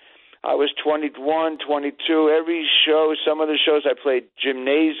 man. I was 21, 22. Every show, some of the shows I played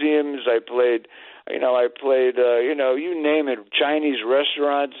gymnasiums. I played, you name it, Chinese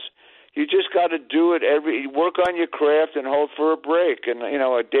restaurants. you just got to do it work on your craft and hope for a break. And,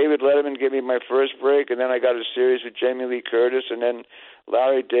 David Letterman gave me my first break, and then I got a series with Jamie Lee Curtis, and then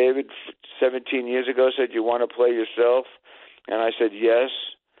Larry David 17 years ago said, "You want to play yourself?" And I said, "Yes."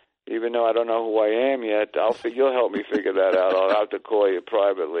 Even though I don't know who I am yet, you'll help me figure that out. I'll have to call you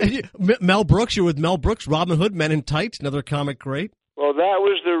privately. Mel Brooks, you're with Mel Brooks, Robin Hood, Men in Tights, another comic great. Well, that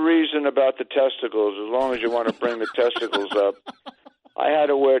was the reason about the testicles, as long as you want to bring the testicles up. I had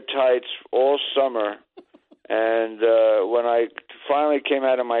to wear tights all summer, and when I finally came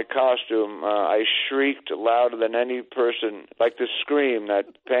out of my costume, I shrieked louder than any person, like the Scream, that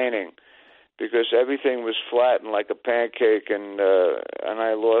painting, because everything was flattened like a pancake, and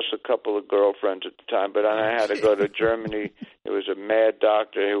I lost a couple of girlfriends at the time. But I had to go to Germany. There was a mad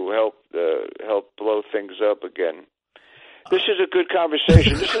doctor who helped blow things up again. This is a good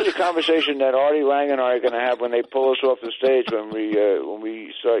conversation. This is a conversation that Artie Lang and I are going to have when they pull us off the stage when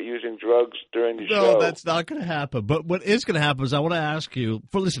we start using drugs during the show. No, that's not going to happen. But what is going to happen is I want to ask you,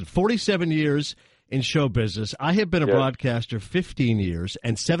 47 years in show business. I have been a broadcaster 15 years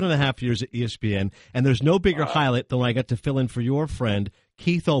and 7.5 years at ESPN, and there's no bigger highlight than when I got to fill in for your friend,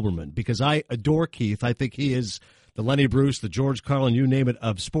 Keith Olbermann, because I adore Keith. I think he is the Lenny Bruce, the George Carlin, you name it,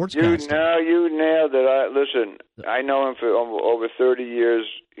 of sportscasting. You nailed it. Listen, I know him for over 30 years.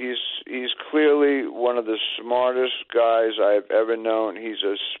 He's clearly one of the smartest guys I've ever known. He's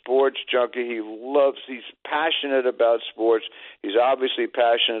a sports junkie. He's passionate about sports. He's obviously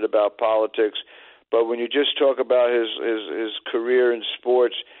passionate about politics. But when you just talk about his career in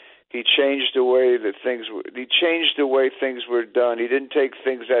sports, he changed the way things were done. He didn't take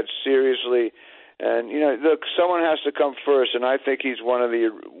things that seriously. And look, someone has to come first, and I think he's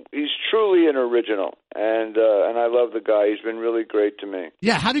truly an original. And I love the guy. He's been really great to me.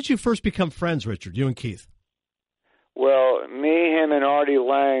 Yeah, how did you first become friends, Richard? You and Keith? Well, me, him, and Artie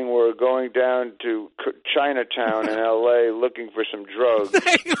Lang were going down to Chinatown in L.A. looking for some drugs.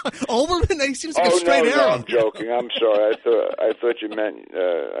 Olbermann, he seems like a straight arrow. No, I'm joking. I'm sorry. I thought you meant.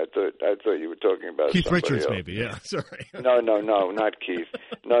 I thought you were talking about Keith Richards, else. maybe. Yeah, sorry. No, not Keith.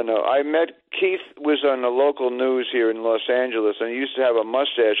 No. I met Keith was on the local news here in Los Angeles, and he used to have a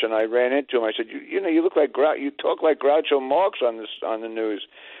mustache. And I ran into him. I said, "You look like you talk like Groucho Marx on the news,"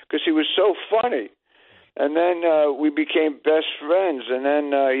 because he was so funny. And then we became best friends, and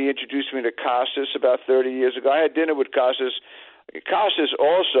then he introduced me to Costas about 30 years ago. I had dinner with Costas. Costas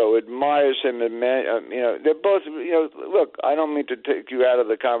also admires him, and they're both. Look, I don't mean to take you out of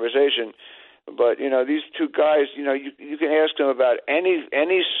the conversation, but these two guys. You can ask them about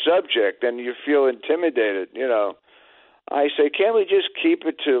any subject, and you feel intimidated. I say, can't we just keep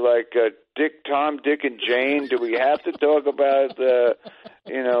it to like Tom, Dick, and Jane? Do we have to talk about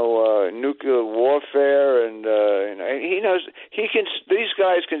nuclear warfare? And he knows he can. These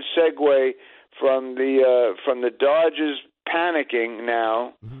guys can segue from the Dodgers panicking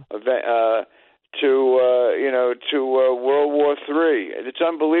now to World War III. It's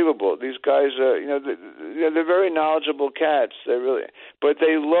unbelievable. These guys, they're very knowledgeable cats. They really, but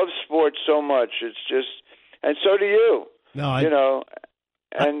they love sports so much. It's just, and so do you.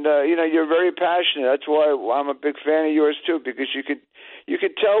 You're very passionate. That's why I'm a big fan of yours too, because you could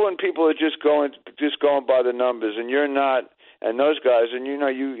tell when people are just going by the numbers, and you're not. And those guys, and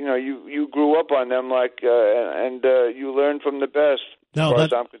you grew up on them and you learned from the best. As far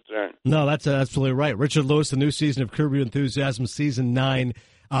as I'm concerned. No, that's absolutely right. Richard Lewis, the new season of Curb Your Enthusiasm, season 9,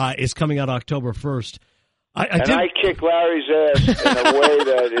 is coming out October 1st. I kick Larry's ass in a way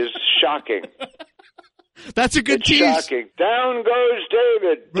that is shocking. That's a good tease. Shocking. Down goes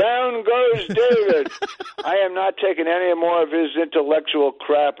David. Down goes David. I am not taking any more of his intellectual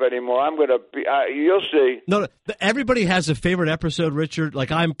crap anymore. I'm going to be. You'll see. No, everybody has a favorite episode, Richard.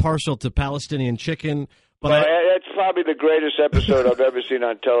 Like I'm partial to Palestinian Chicken. But it's probably the greatest episode I've ever seen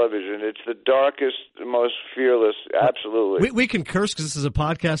on television. It's the darkest, most fearless. Absolutely. We can curse because this is a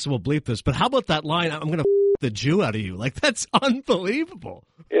podcast, so we'll bleep this. But how about that line? I'm going to the Jew out of you. Like that's unbelievable.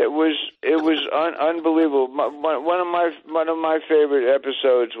 It was unbelievable. One of my favorite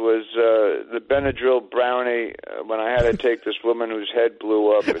episodes was the Benadryl brownie when I had to take this woman whose head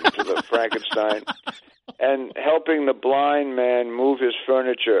blew up into the Frankenstein, and helping the blind man move his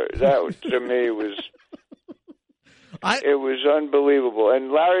furniture. That to me was. It was unbelievable.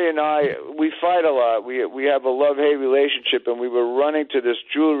 And Larry and I, we fight a lot. We have a love-hate relationship, and we were running to this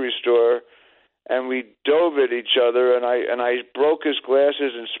jewelry store, and we dove at each other, and I broke his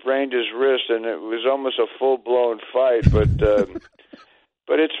glasses and sprained his wrist, and it was almost a full-blown fight. But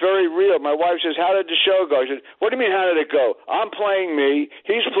But it's very real. My wife says, "How did the show go?" I said, "What do you mean, how did it go? I'm playing me.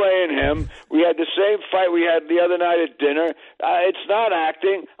 He's playing him. We had the same fight we had the other night at dinner. It's not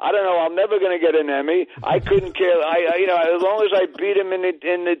acting. I don't know. I'm never going to get an Emmy. I couldn't care. As long as I beat him in the,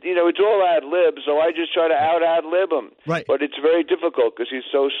 it's all ad lib. So I just try to ad lib him. Right. But it's very difficult because he's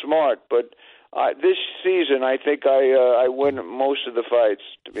so smart. But this season, I think I win most of the fights,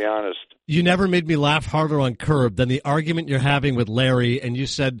 to be honest. You never made me laugh harder on Curb than the argument you're having with Larry, and you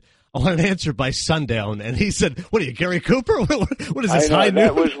said, "I want an answer by sundown," and he said, "What are you, Gary Cooper? What is this, high noon?"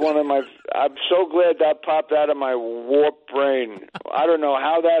 That was one of my. I'm so glad that popped out of my warped brain. I don't know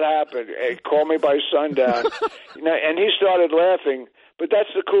how that happened. Hey, call me by sundown, and he started laughing. But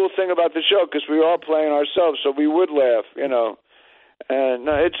that's the cool thing about the show because we were all playing ourselves, so we would laugh, And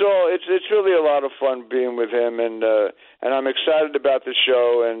it's really a lot of fun being with him, and I'm excited about the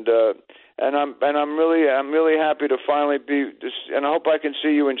show, and I'm really happy to finally be, and I hope I can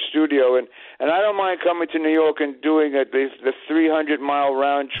see you in studio, and I don't mind coming to New York and doing the 300-mile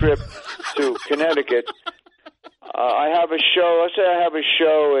round trip to Connecticut. I have a show. Let's say I have a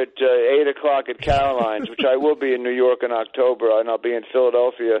show at 8:00 at Caroline's, which I will be in New York in October, and I'll be in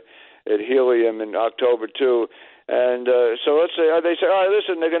Philadelphia at Helium in October too. And so let's say they say, all right,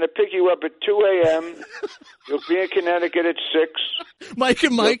 listen, they're going to pick you up at 2 a.m. You'll be in Connecticut at 6. Mike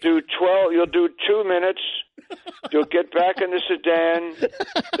and Mike. You'll do 2 minutes. You'll get back in the sedan.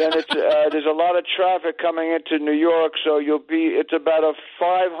 Then there's a lot of traffic coming into New York, so it's about a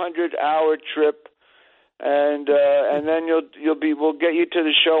 500-hour trip. And then we'll get you to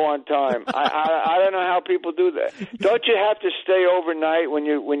the show on time. I don't know how people do that. Don't you have to stay overnight when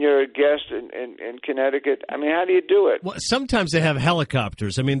you're a guest in Connecticut? I mean, how do you do it? Well, sometimes they have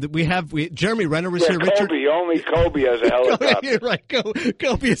helicopters. I mean, Jeremy Renner was here. Only Kobe has a helicopter. You're right.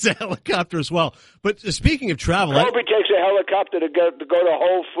 Kobe has a helicopter as well. But speaking of travel, Kobe takes a helicopter to go to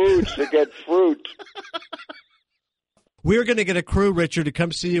Whole Foods to get fruit. We're going to get a crew, Richard, to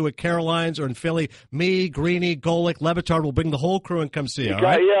come see you at Caroline's or in Philly. Me, Greeny, Golick, Levitard will bring the whole crew and come see you, all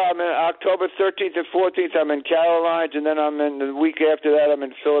right? Yeah, I'm in October 13th and 14th. I'm in Caroline's, and then I'm in the week after that. I'm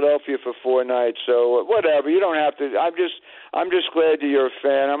in Philadelphia for 4 nights. So whatever, you don't have to. I'm just glad that you're a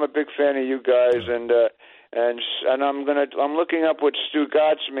fan. I'm a big fan of you guys, and I'm looking up what Stu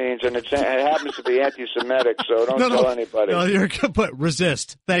Gatz means, and it happens to be anti-Semitic. So don't tell anybody. No, you're good, but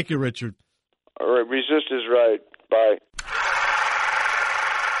resist. Thank you, Richard. All right, resist is right. Bye.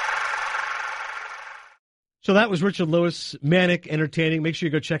 So that was Richard Lewis, manic, entertaining. Make sure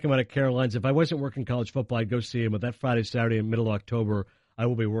you go check him out at Caroline's. If I wasn't working college football, I'd go see him. But that Friday, Saturday, in middle of October, I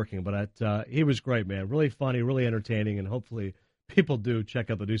will be working. But he was great, man. Really funny, really entertaining, and hopefully people do check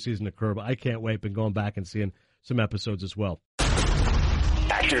out the new season of Curb. I can't wait. Been going back and seeing some episodes as well.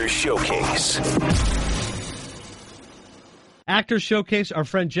 Actors Showcase. Actors Showcase. Our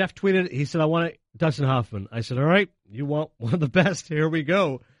friend Jeff tweeted. He said, "I want Dustin Hoffman." I said, "All right, you want one of the best. Here we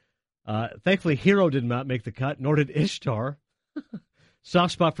go." Thankfully, Hero did not make the cut, nor did Ishtar.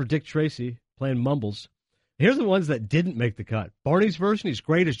 Soft spot for Dick Tracy playing Mumbles. Here's the ones that didn't make the cut. Barney's version, he's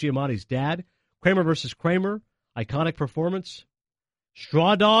great as Giamatti's dad. Kramer versus Kramer, iconic performance.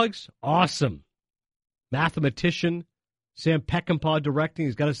 Straw Dogs, awesome. Mathematician, Sam Peckinpah directing,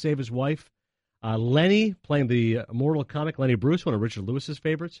 he's got to save his wife. Lenny playing the immortal comic Lenny Bruce, one of Richard Lewis's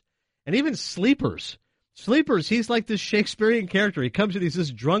favorites. And even Sleepers. Sleepers, he's like this Shakespearean character. He comes in, he's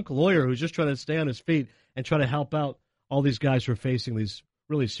this drunk lawyer who's just trying to stay on his feet and try to help out all these guys who are facing these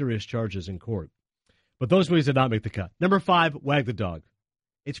really serious charges in court. But those movies did not make the cut. Number 5, Wag the Dog.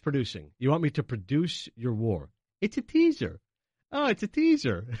 It's producing. You want me to produce your war? It's a teaser. Oh, it's a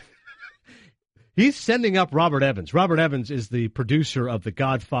teaser. He's sending up Robert Evans. Robert Evans is the producer of The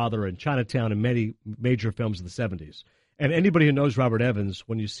Godfather and Chinatown and many major films of the 70s. And anybody who knows Robert Evans,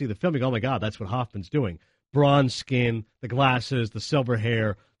 when you see the film, you go, oh, my God, that's what Hoffman's doing. Bronze skin, the glasses, the silver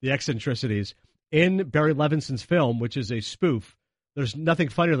hair, the eccentricities. In Barry Levinson's film, which is a spoof, there's nothing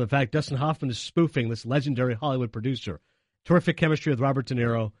funnier than the fact Dustin Hoffman is spoofing this legendary Hollywood producer. Terrific chemistry with Robert De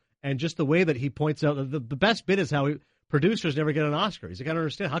Niro. And just the way that he points out, the best bit is how producers never get an Oscar. He's like, I don't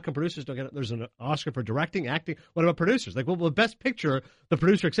understand. How come producers don't get it? There's an Oscar for directing, acting. What about producers? Like, well, the best picture, the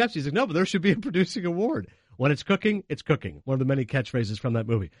producer accepts. He's like, no, but there should be a producing award. When it's cooking, it's cooking. One of the many catchphrases from that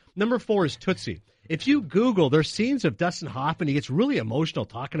movie. Number 4 is Tootsie. If you Google, there's scenes of Dustin Hoffman. He gets really emotional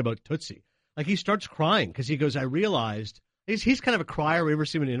talking about Tootsie. Like, he starts crying because he goes, I realized. He's kind of a crier. We ever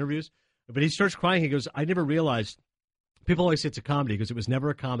see him in interviews. But he starts crying. He goes, I never realized. People always say it's a comedy. He goes, it was never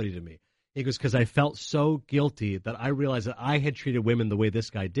a comedy to me. He goes, because I felt so guilty that I realized that I had treated women the way this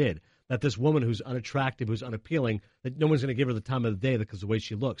guy did, that this woman who's unattractive, who's unappealing, that no one's going to give her the time of the day because of the way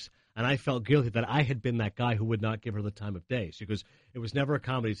she looks. And I felt guilty that I had been that guy who would not give her the time of day. She goes, it was never a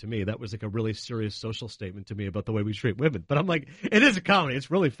comedy to me. That was like a really serious social statement to me about the way we treat women. But I'm like, it is a comedy. It's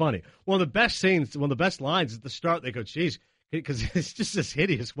really funny. One of the best scenes, one of the best lines at the start, they go, geez, because it's just this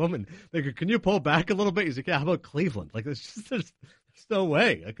hideous woman. They go, can you pull back a little bit? He's like, yeah, how about Cleveland? Like, there's no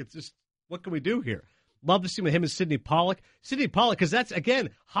way. Like, it's just, what can we do here? Love to see with him and Sidney Pollack. Sidney Pollack, because that's, again,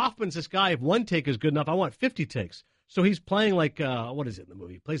 Hoffman's this guy. If one take is good enough, I want 50 takes. So he's playing like, what is it in the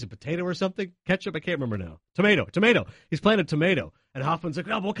movie? He plays a potato or something? Ketchup? I can't remember now. Tomato. He's playing a tomato. And Hoffman's like,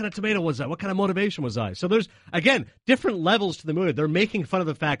 oh, what kind of tomato was I? What kind of motivation was I? So there's, again, different levels to the movie. They're making fun of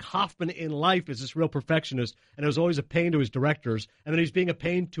the fact Hoffman in life is this real perfectionist, and it was always a pain to his directors. And then he's being a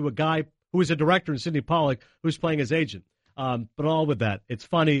pain to a guy who is a director in Sidney Pollack who's playing his agent. But all with that, it's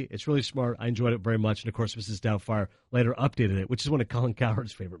funny. It's really smart. I enjoyed it very much. And, of course, Mrs. Doubtfire later updated it, which is one of Colin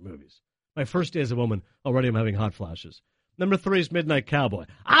Cowherd's favorite movies. My first day as a woman, already I'm having hot flashes. Number 3 is Midnight Cowboy.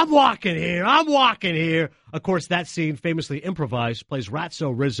 I'm walking here. Of course, that scene, famously improvised, plays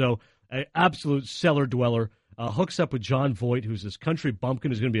Ratso Rizzo, an absolute cellar dweller, hooks up with John Voight, who's this country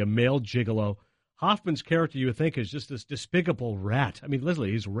bumpkin who's going to be a male gigolo. Hoffman's character, you would think, is just this despicable rat. I mean,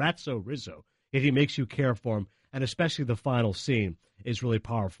 literally, he's Ratso Rizzo, yet he makes you care for him, and especially the final scene is really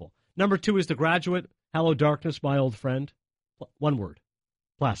powerful. Number 2 is The Graduate. Hello, Darkness, my old friend. One word,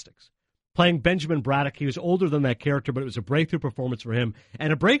 plastics. Playing Benjamin Braddock. He was older than that character, but it was a breakthrough performance for him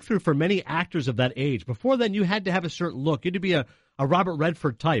and a breakthrough for many actors of that age. Before then, you had to have a certain look. You had to be a Robert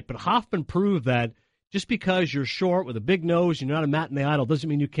Redford type. But Hoffman proved that just because you're short with a big nose, you're not a matinee idol, doesn't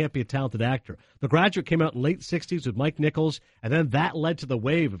mean you can't be a talented actor. The Graduate came out in the late 60s with Mike Nichols, and then that led to the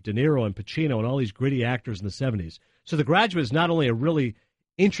wave of De Niro and Pacino and all these gritty actors in the 70s. So The Graduate is not only a really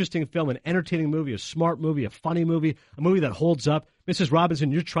interesting film, an entertaining movie, a smart movie, a funny movie, a movie that holds up. Mrs.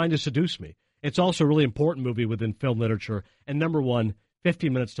 Robinson, you're trying to seduce me. It's also a really important movie within film literature. And number 1,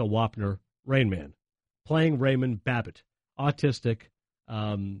 15 Minutes Till Wapner, Rain Man. Playing Raymond Babbitt, autistic.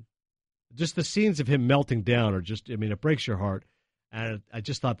 Just the scenes of him melting down are just, I mean, it breaks your heart. And I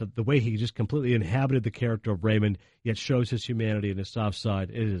just thought that the way he just completely inhabited the character of Raymond, yet shows his humanity and his soft side,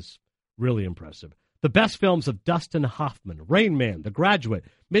 it is really impressive. The best films of Dustin Hoffman: Rain Man, The Graduate,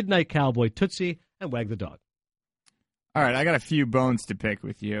 Midnight Cowboy, Tootsie, and Wag the Dog. All right, I got a few bones to pick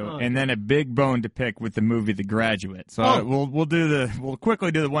with you, and then a big bone to pick with the movie The Graduate. So we'll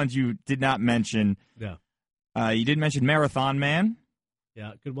quickly do the ones you did not mention. Yeah. You did mention Marathon Man.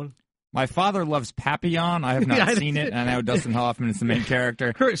 Yeah, good one. My Father Loves Papillon. I have not seen it. I know Dustin Hoffman is the main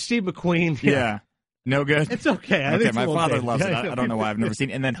character. Steve McQueen. Yeah. No good? It's okay. Okay, my father loves it. I don't know why. I've never seen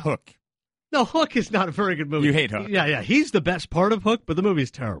it. And then Hook. No, Hook is not a very good movie. You hate Hook. Yeah. He's the best part of Hook, but the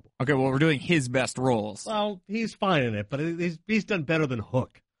movie's terrible. Okay, well, we're doing his best roles. Well, he's fine in it, but he's done better than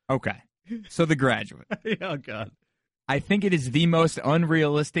Hook. Okay. So The Graduate. Oh, God. I think it is the most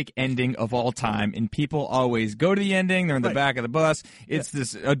unrealistic ending of all time, and people always go to the ending. They're in the back of the bus. It's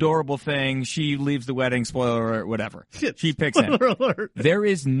this adorable thing. She leaves the wedding, spoiler alert, whatever. She picks him. Alert. There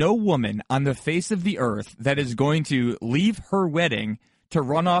is no woman on the face of the earth that is going to leave her wedding to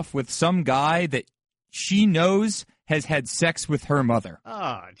run off with some guy that she knows has had sex with her mother.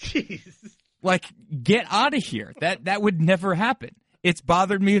 Oh, jeez. Like, get out of here. That would never happen. It's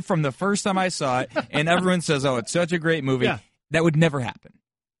bothered me from the first time I saw it, and everyone says, oh, it's such a great movie. Yeah. That would never happen.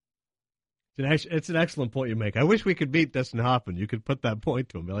 It's an excellent point you make. I wish we could meet Dustin Hoffman. You could put that point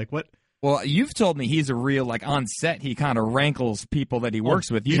to him. Be like, what? Well, you've told me he's a real, like, on set, he kind of rankles people that he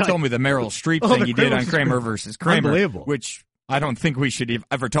works with. You told me the Meryl Streep thing he did on Kramer versus Kramer. Unbelievable. Which I don't think we should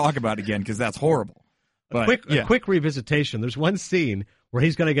ever talk about again because that's horrible. But, a quick revisitation. There's one scene where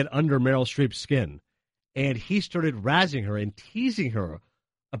he's going to get under Meryl Streep's skin. And he started razzing her and teasing her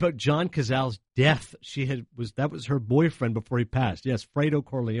about John Cazale's death. That was her boyfriend before he passed. Yes, Fredo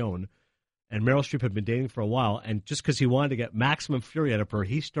Corleone. And Meryl Streep had been dating for a while. And just because he wanted to get maximum fury out of her,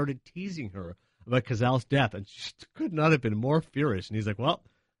 he started teasing her about Cazale's death. And she could not have been more furious. And he's like, well,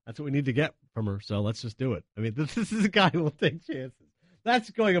 that's what we need to get from her, so let's just do it. I mean, this is a guy who will take chances. That's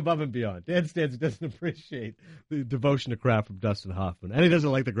going above and beyond. Dan Stanzi doesn't appreciate the devotion to craft from Dustin Hoffman. And he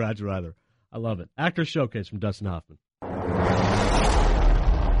doesn't like The Graduate either. I love it. Actor Showcase from Dustin Hoffman.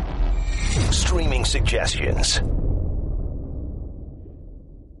 Streaming suggestions.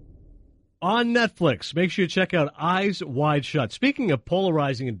 On Netflix, make sure you check out Eyes Wide Shut. Speaking of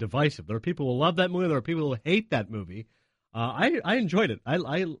polarizing and divisive, there are people who love that movie. There are people who hate that movie. I enjoyed it.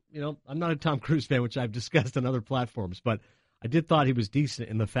 I'm not a Tom Cruise fan, which I've discussed on other platforms, but I did thought he was decent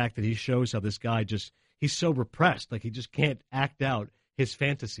in the fact that he shows how this guy he's so repressed, like he just can't act out his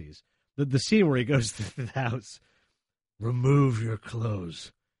fantasies. The scene where he goes to the house, remove your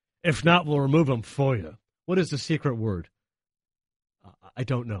clothes, If not, we'll remove them for you. What is the secret word? I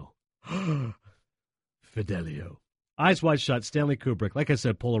don't know. Fidelio. Eyes Wide Shut, Stanley Kubrick. Like I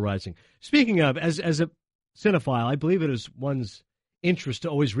said, polarizing. Speaking of, as a cinephile, I believe it is one's interest to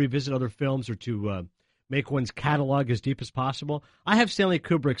always revisit other films or to make one's catalog as deep as possible. I have Stanley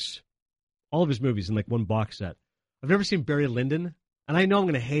Kubrick's, all of his movies in like one box set. I've never seen Barry Lyndon, and I know I'm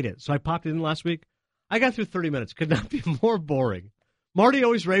going to hate it, so I popped it in last week. I got through 30 minutes. Could not be more boring. Marty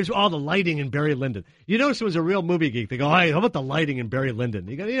always raves, the lighting in Barry Lyndon. You know someone's a real movie geek. They go, hey, how about the lighting in Barry Lyndon?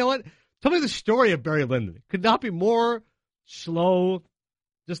 You go, you know what? Tell me the story of Barry Lyndon. Could not be more slow,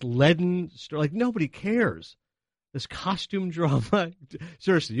 just leaden story. Like, nobody cares. This costume drama.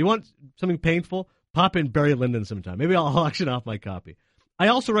 Seriously, you want something painful? Pop in Barry Lyndon sometime. Maybe I'll auction off my copy. I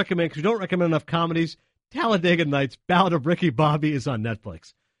also recommend, because we don't recommend enough comedies, Talladega Nights, Ballad of Ricky Bobby is on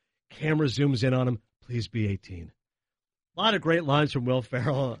Netflix. Camera zooms in on him. Please be 18. A lot of great lines from Will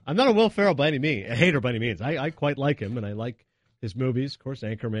Ferrell. I'm not a Will Ferrell by any means, a hater by any means. I quite like him, and I like his movies. Of course,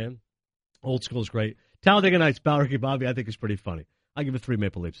 Anchorman. Old School is great. Talladega Nights, Ballad of Ricky Bobby, I think is pretty funny. I'll give it 3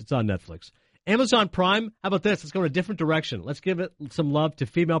 Maple Leafs. It's on Netflix. Amazon Prime, how about this? Let's go in a different direction. Let's give it some love to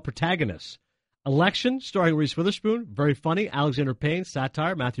female protagonists. Election, starring Reese Witherspoon, very funny. Alexander Payne,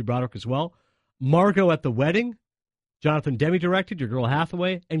 satire. Matthew Broderick as well. Margot at the Wedding, Jonathan Demme directed, Your Girl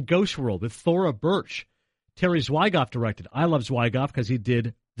Hathaway. And Ghost World with Thora Birch. Terry Zwigoff directed. I love Zwigoff because he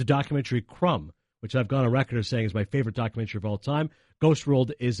did the documentary Crumb, which I've gone on record as saying is my favorite documentary of all time. Ghost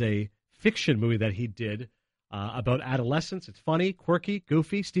World is a fiction movie that he did about adolescence. It's funny, quirky,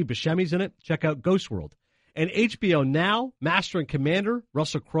 goofy. Steve Buscemi's in it. Check out Ghost World. And HBO Now, Master and Commander,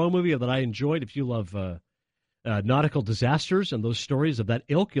 Russell Crowe movie that I enjoyed. If you love nautical disasters and those stories of that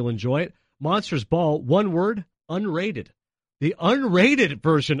ilk, you'll enjoy it. Monsters Ball, one word, unrated. The unrated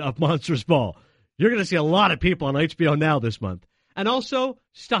version of Monsters Ball. You're going to see a lot of people on HBO Now this month. And also,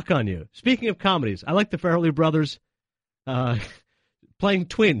 Stuck on You. Speaking of comedies, I like the Farrelly brothers playing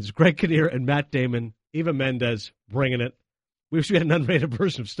twins, Greg Kinnear and Matt Damon. Eva Mendes bringing it. We wish we had an unrated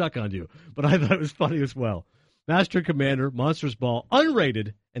version of Stuck on You, but I thought it was funny as well. Master and Commander, Monsters Ball,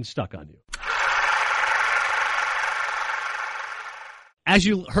 unrated, and Stuck on You. As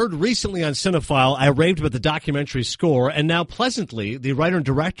you heard recently on Cinephile, I raved about the documentary Score, and now pleasantly, the writer and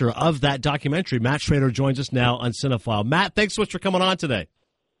director of that documentary, Matt Schrader, joins us now on Cinephile. Matt, thanks so much for coming on today.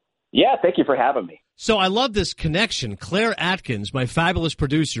 Yeah, thank you for having me. So I love this connection. Claire Atkins, my fabulous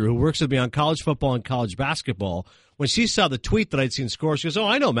producer who works with me on college football and college basketball, when she saw the tweet that I'd seen Score, she goes,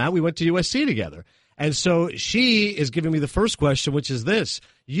 I know, Matt, we went to USC together. And so she is giving me the first question, which is this.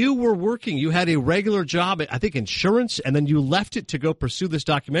 You were working, you had a regular job at, I think, insurance, and then you left it to go pursue this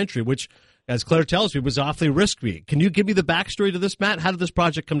documentary, which, as Claire tells me, was awfully risky. Can you give me the backstory to this, Matt? How did this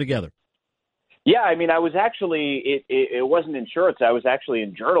project come together? Yeah, I mean, I was actually, it wasn't insurance. I was actually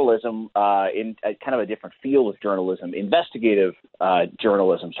in journalism, in kind of a different field of journalism, investigative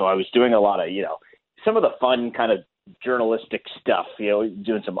journalism. So I was doing a lot of, some of the fun kind of journalistic stuff,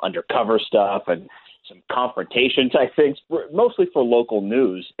 doing some undercover stuff and some confrontation type things, mostly for local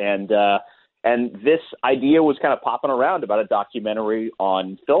news. And this idea was kind of popping around about a documentary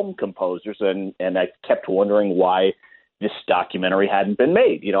on film composers, and I kept wondering why this documentary hadn't been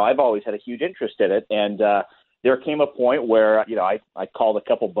made. I've always had a huge interest in it, and there came a point where I called a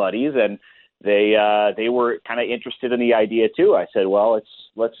couple buddies, and they were kind of interested in the idea too. I said, well,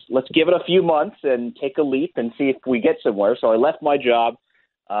 let's give it a few months and take a leap and see if we get somewhere. So I left my job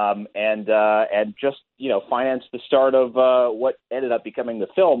and just financed the start of what ended up becoming the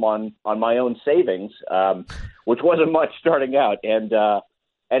film on my own savings, which wasn't much starting out,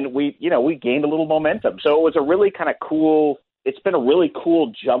 and we gained a little momentum. So it was a really kind of cool. It's been a really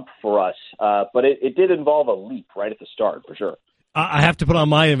cool jump for us, but it did involve a leap right at the start for sure. I have to put on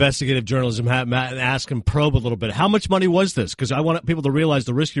my investigative journalism hat, Matt, and ask him, probe a little bit. How much money was this? Because I want people to realize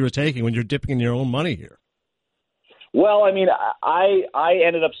the risk you were taking when you're dipping in your own money here. Well, I mean, I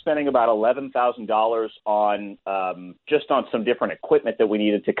ended up spending about $11,000 on just on some different equipment that we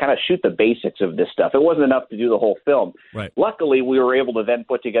needed to kind of shoot the basics of this stuff. It wasn't enough to do the whole film. Right. Luckily, we were able to then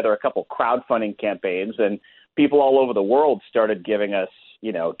put together a couple crowdfunding campaigns, and people all over the world started giving us,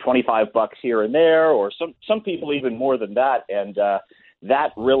 $25 here and there, or some people even more than that, and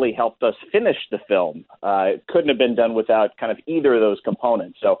that really helped us finish the film. It couldn't have been done without kind of either of those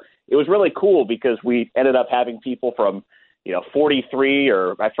components. So it was really cool because we ended up having people from, 43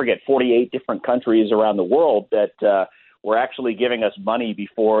 or 48 different countries around the world that were actually giving us money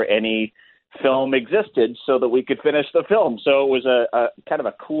before any film existed so that we could finish the film. So it was a kind of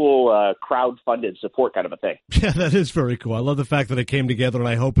a cool crowd-funded support kind of a thing. Yeah, that is very cool. I love the fact that it came together, and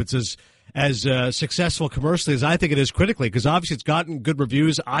I hope it's as successful commercially as I think it is critically, because obviously it's gotten good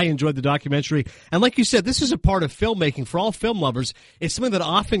reviews. I enjoyed the documentary. And like you said, this is a part of filmmaking for all film lovers. It's something that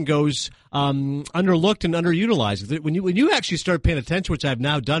often goes underlooked and underutilized. When you actually start paying attention, which I've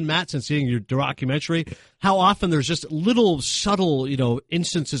now done, Matt, since seeing your documentary, how often there's just little subtle,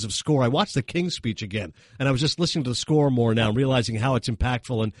 instances of score. I watched the King's Speech again, and I was just listening to the score more now, realizing how it's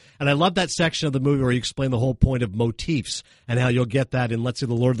impactful. And I love that section of the movie where you explain the whole point of motifs and how you'll get that in, let's say,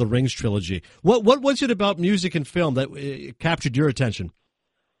 the Lord of the Rings trilogy. What was it about music and film that captured your attention?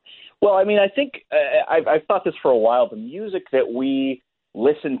 Well, I mean, I think I've thought this for a while. The music that we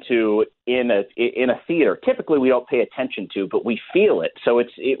listen to in a theater, typically we don't pay attention to, but we feel it. So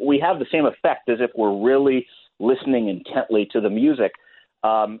we have the same effect as if we're really listening intently to the music.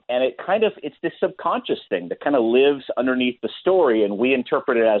 And it's this subconscious thing that kind of lives underneath the story, and we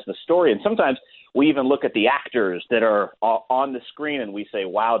interpret it as the story. And sometimes we even look at the actors that are on the screen and we say,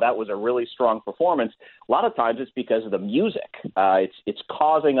 wow, that was a really strong performance. A lot of times it's because of the music. It's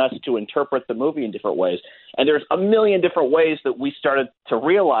causing us to interpret the movie in different ways. And there's a million different ways that we started to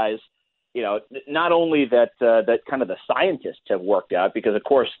realize, not only that kind of the scientists have worked out, because of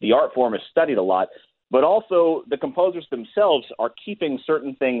course the art form is studied a lot, but also the composers themselves are keeping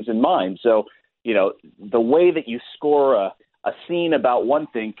certain things in mind. So, the way that you score a scene about one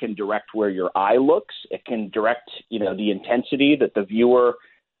thing can direct where your eye looks. It can direct, the intensity that the viewer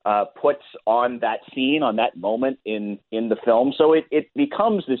puts on that scene, on that moment in the film. So it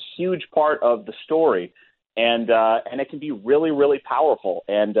becomes this huge part of the story, and it can be really, really powerful.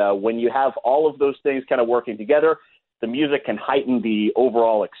 And when you have all of those things kind of working together, the music can heighten the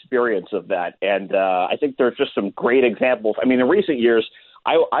overall experience of that. And I think there's just some great examples. I mean, in recent years,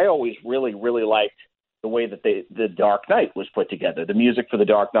 I always really, really liked the way that the Dark Knight was put together. The music for the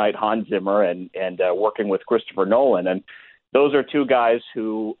Dark Knight, Hans Zimmer, and working with Christopher Nolan. And those are two guys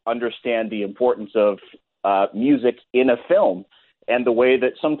who understand the importance of music in a film, and the way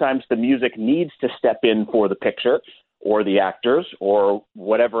that sometimes the music needs to step in for the picture or the actors or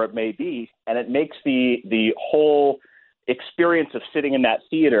whatever it may be. And it makes the whole experience of sitting in that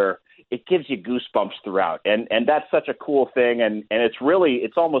theater, it gives you goosebumps throughout. And that's such a cool thing. And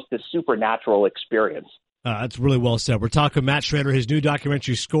it's almost this supernatural experience. That's really well said. We're talking Matt Schrader. His new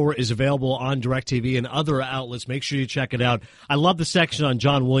documentary Score is available on DirecTV and other outlets. Make sure you check it out. I love the section on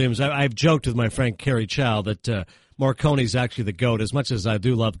John Williams. I've joked with my friend Carrie Chow that Marconi's actually the GOAT. As much as I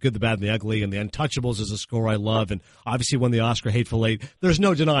do love Good, the Bad, and the Ugly, and The Untouchables is a score I love, and obviously won the Oscar Hateful Eight, there's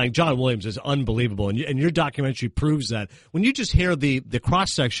no denying John Williams is unbelievable, and your documentary proves that. When you just hear the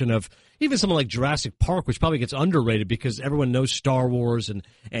cross-section of even something like Jurassic Park, which probably gets underrated because everyone knows Star Wars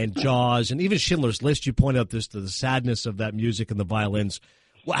and Jaws, and even Schindler's List, you point out the sadness of that music and the violins.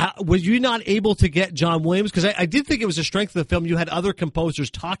 Were you not able to get John Williams? Because I did think it was a strength of the film. You had other composers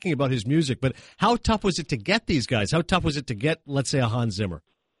talking about his music, but how tough was it to get these guys? How tough was it to get, let's say, a Hans Zimmer?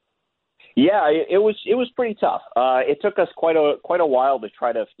 Yeah, it was pretty tough. It took us quite a while to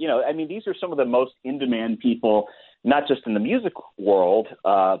try to, these are some of the most in-demand people, not just in the music world,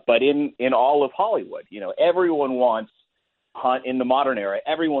 but in all of Hollywood. Everyone wants, in the modern era,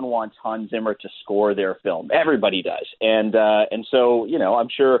 everyone wants Hans Zimmer to score their film. Everybody does, and so I'm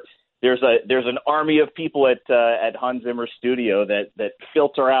sure there's an army of people at Hans Zimmer's studio that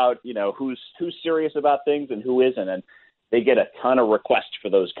filter out who's serious about things and who isn't, and they get a ton of requests for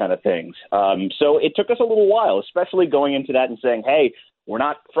those kind of things. So it took us a little while, especially going into that and saying, hey, we're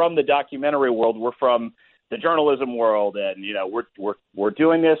not from the documentary world, we're from the journalism world, and we're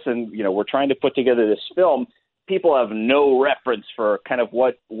doing this, and we're trying to put together this film. People have no reference for kind of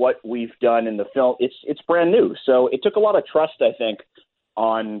what we've done in the film. It's brand new. So it took a lot of trust, I think,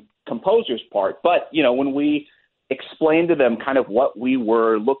 on composers' part. But, when we explained to them kind of what we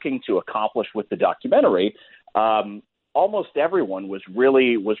were looking to accomplish with the documentary, almost everyone was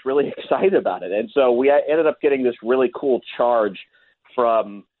really excited about it. And so we ended up getting this really cool charge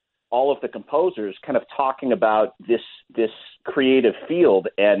from all of the composers kind of talking about this creative field,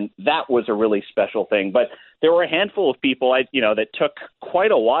 and that was a really special thing. But there were a handful of people that took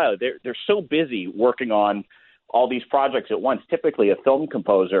quite a while. They're so busy working on all these projects at once. Typically a film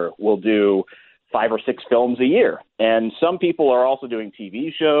composer will do 5 or 6 films a year, and some people are also doing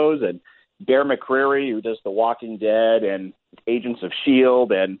TV shows, and Bear McCreary, who does The Walking Dead and Agents of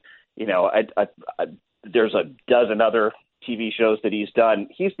S.H.I.E.L.D., and there's a dozen other TV shows that he's done.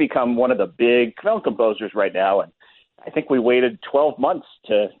 He's become one of the big film composers right now, and I think we waited 12 months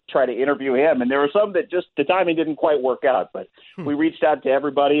to try to interview him, and there were some that just the timing didn't quite work out, but we reached out to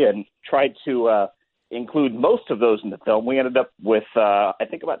everybody and tried to include most of those in the film. We ended up with, I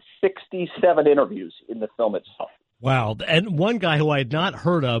think, about 67 interviews in the film itself. Wow. And one guy who I had not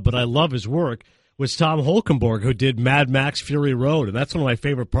heard of, but I love his work, was Tom Holkenborg, who did Mad Max Fury Road. And that's one of my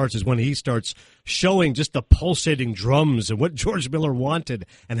favorite parts, is when he starts showing just the pulsating drums and what George Miller wanted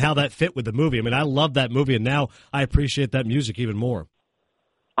and how that fit with the movie. I mean, I love that movie, and now I appreciate that music even more.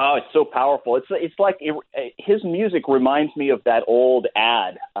 Oh, it's so powerful. It's like his music reminds me of that old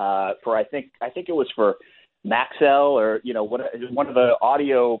ad for I think it was for Maxell, or one of the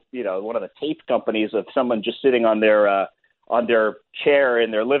audio, one of the tape companies, of someone just sitting on their chair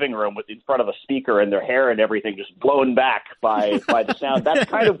in their living room in front of a speaker, and their hair and everything just blown back by the sound. That's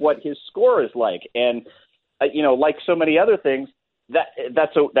kind of what his score is like. And like so many other things,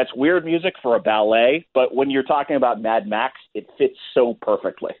 that's weird music for a ballet, but when you're talking about Mad Max, it fits so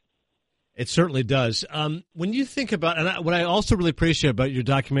perfectly. It certainly does. When you think about, and what I also really appreciate about your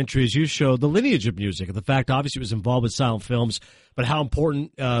documentary is you show the lineage of music, and the fact, obviously, it was involved with silent films, but how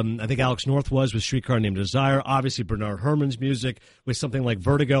important I think Alex North was with Streetcar Named Desire. Obviously, Bernard Herrmann's music with something like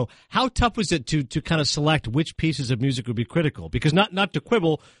Vertigo. How tough was it to kind of select which pieces of music would be critical? Because not to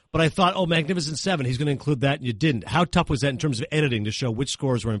quibble, but I thought, Magnificent Seven, he's going to include that, and you didn't. How tough was that in terms of editing to show which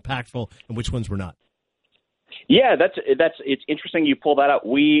scores were impactful and which ones were not? Yeah, it's interesting you pull that out.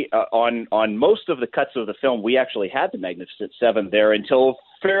 We on most of the cuts of the film, we actually had the Magnificent Seven there until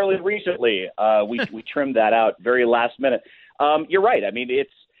fairly recently. We trimmed that out very last minute. You're right. I mean,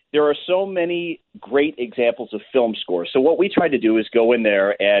 there are so many great examples of film scores. So what we tried to do is go in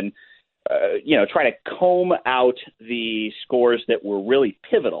there and try to comb out the scores that were really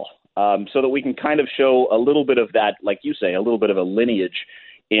pivotal, so that we can kind of show a little bit of that, like you say, a little bit of a lineage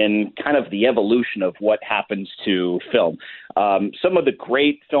in kind of the evolution of what happens to film. Some of the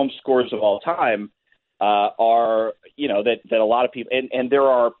great film scores of all time are, that a lot of people, and there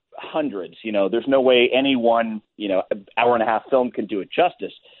are hundreds, there's no way any one, hour and a half film can do it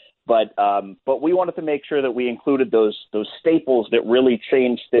justice. But we wanted to make sure that we included those staples that really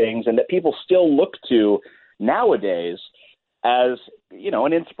changed things and that people still look to nowadays as,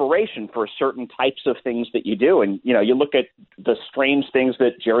 an inspiration for certain types of things that you do. And, you look at the strange things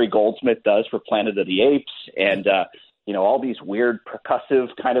that Jerry Goldsmith does for Planet of the Apes and, all these weird percussive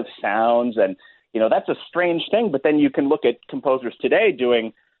kind of sounds. And, that's a strange thing. But then you can look at composers today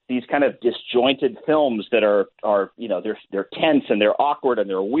doing these kind of disjointed films that are they're tense and they're awkward and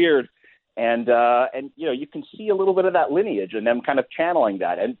they're weird. And you can see a little bit of that lineage and them kind of channeling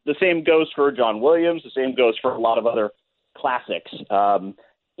that. And the same goes for John Williams. The same goes for a lot of other classics.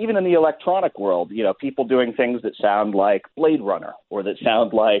 Even in the electronic world, people doing things that sound like Blade Runner or that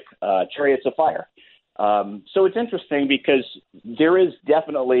sound like Chariots of Fire. So it's interesting because there is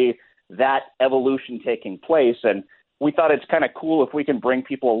definitely that evolution taking place, and we thought it's kind of cool if we can bring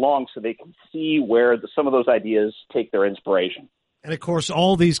people along so they can see where some of those ideas take their inspiration. And, of course,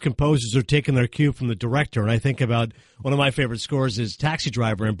 all these composers are taking their cue from the director. And I think about one of my favorite scores is Taxi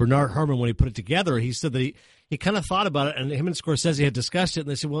Driver. And Bernard Herrmann, when he put it together, he said that he kind of thought about it. And him and Scorsese had discussed it. And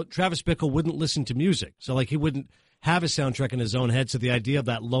they said, well, Travis Bickle wouldn't listen to music. So, he wouldn't have a soundtrack in his own head. So the idea of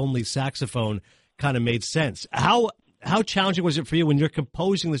that lonely saxophone kind of made sense. How challenging was it for you when you're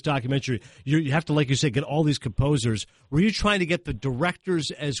composing this documentary? You have to, like you said, get all these composers. Were you trying to get the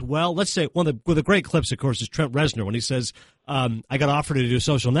directors as well? Let's say one of the great clips, of course, is Trent Reznor when he says, I got offered to do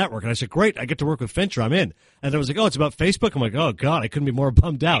Social Network. And I said, great, I get to work with Fincher. I'm in. And I was like, it's about Facebook? I'm like, oh, God, I couldn't be more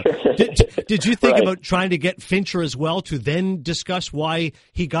bummed out. Did you think about trying to get Fincher as well to then discuss why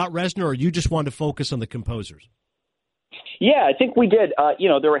he got Reznor, or you just wanted to focus on the composers? Yeah, I think we did.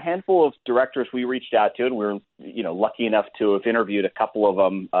 There were a handful of directors we reached out to, and we were, lucky enough to have interviewed a couple of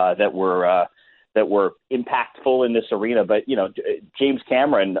them that were impactful in this arena. But James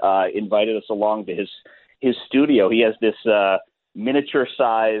Cameron invited us along to his studio. He has this miniature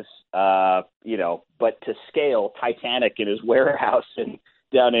size, but to scale Titanic in his warehouse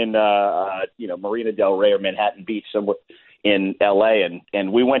down in Marina Del Rey or Manhattan Beach, somewhere in LA,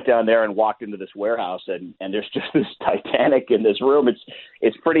 and we went down there and walked into this warehouse, and there's just this Titanic in this room.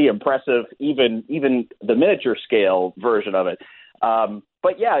 It's pretty impressive, even the miniature scale version of it.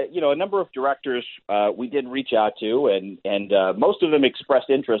 But yeah, a number of directors we did reach out to, and most of them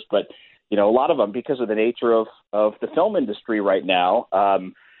expressed interest, but a lot of them, because of the nature of the film industry right now,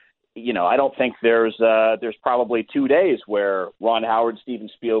 I don't think there's probably 2 days where Ron Howard, Steven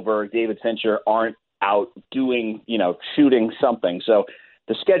Spielberg, David Fincher aren't out doing, shooting something. So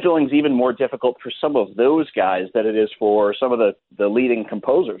the scheduling's even more difficult for some of those guys than it is for some of the leading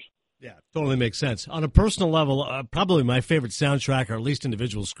composers. Yeah, totally makes sense. On a personal level, probably my favorite soundtrack, or at least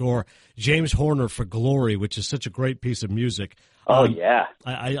individual score, James Horner for Glory, which is such a great piece of music. Yeah.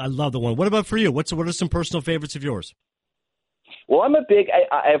 I love the one. What about for you? What are some personal favorites of yours? Well,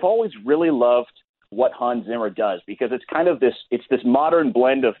 I've always really loved what Hans Zimmer does, because it's kind of this modern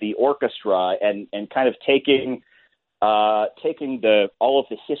blend of the orchestra and kind of taking all of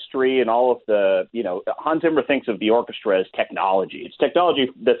the history and all of the, Hans Zimmer thinks of the orchestra as technology. It's technology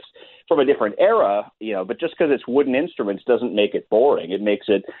that's from a different era, but just because it's wooden instruments doesn't make it boring. It makes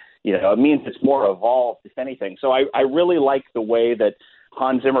it, it means it's more evolved, if anything. So I really like the way that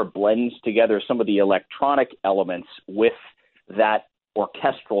Hans Zimmer blends together some of the electronic elements with that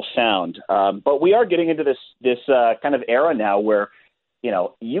orchestral sound. But we are getting into this kind of era now where,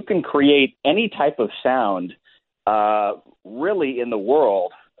 you can create any type of sound really in the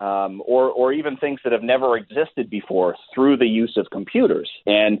world, or even things that have never existed before through the use of computers.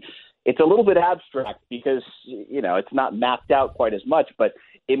 And it's a little bit abstract because, it's not mapped out quite as much, but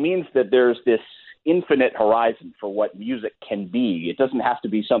it means that there's this infinite horizon for what music can be. It doesn't have to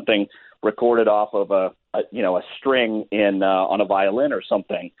be something recorded off of a string on a violin or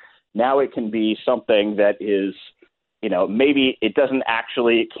something. Now it can be something that is, maybe it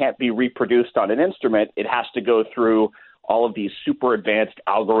can't be reproduced on an instrument. It has to go through all of these super advanced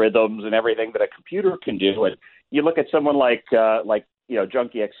algorithms and everything that a computer can do. And you look at someone like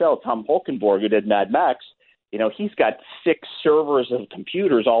Junkie XL, Tom Holkenborg, who did Mad Max. He's got 6 servers of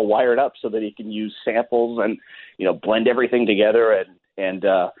computers all wired up so that he can use samples and, blend everything together. And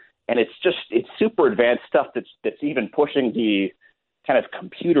it's super advanced stuff that's even pushing the kind of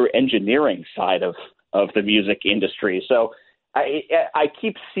computer engineering side of the music industry. So I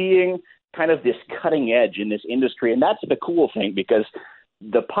keep seeing kind of this cutting edge in this industry. And that's the cool thing, because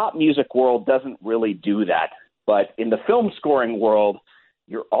the pop music world doesn't really do that. But in the film scoring world,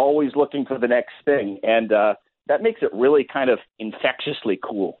 you're always looking for the next thing. And that makes it really kind of infectiously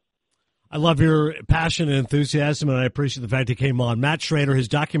cool. I love your passion and enthusiasm, and I appreciate the fact he came on. Matt Schrader, his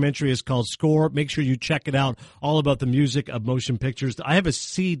documentary is called Score. Make sure you check it out, all about the music of motion pictures. I have a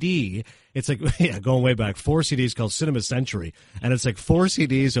CD. It's like, going way back, 4 CDs called Cinema Century, and it's like 4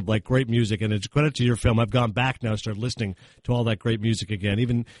 CDs of like great music, and it's credit to your film. I've gone back now, started listening to all that great music again.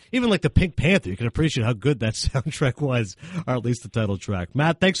 Even like the Pink Panther, you can appreciate how good that soundtrack was, or at least the title track.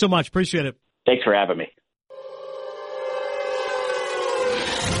 Matt, thanks so much. Appreciate it. Thanks for having me.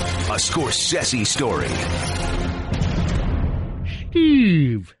 A Scorsese story.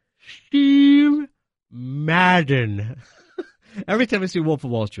 Steve Madden. Every time I see Wolf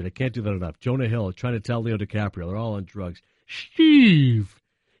of Wall Street, I can't do that enough. Jonah Hill trying to tell Leo DiCaprio they're all on drugs. Steve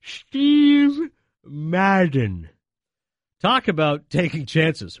Madden. Talk about taking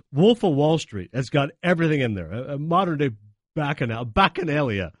chances. Wolf of Wall Street has got everything in there. A modern-day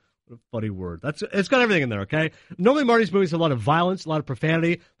bacchanalia. What a funny word. It's got everything in there, okay? Normally Marty's movies have a lot of violence, a lot of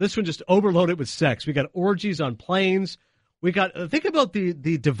profanity. This one just overloaded with sex. We got orgies on planes. We got, think about the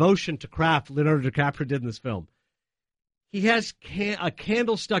devotion to craft Leonardo DiCaprio did in this film. He has a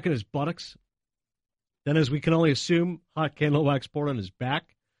candle stuck in his buttocks. Then, as we can only assume, hot candle wax poured on his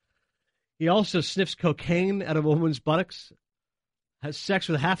back. He also sniffs cocaine out of a woman's buttocks, has sex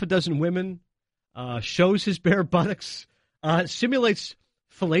with 6 women, shows his bare buttocks, simulates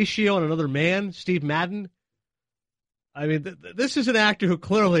fellatio on another man, Steve Madden. I mean, this is an actor who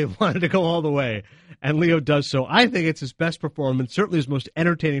clearly wanted to go all the way, and Leo does so. I think it's his best performance, certainly his most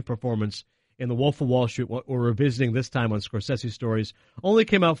entertaining performance in The Wolf of Wall Street, what we're revisiting this time on Scorsese Stories. Only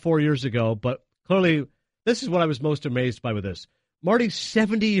came out 4 years ago, but clearly this is what I was most amazed by with this. Marty's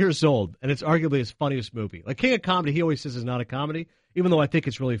 70 years old, and it's arguably his funniest movie. Like King of Comedy, he always says is not a comedy, even though I think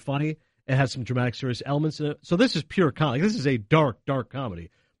it's really funny. It has some dramatic, serious elements in it. So this is pure comedy. This is a dark, dark comedy.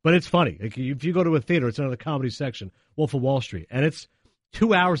 But it's funny. Like if you go to a theater, it's under the comedy section, Wolf of Wall Street. And it's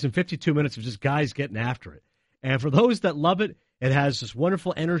 2 hours and 52 minutes of just guys getting after it. And for those that love it, it has this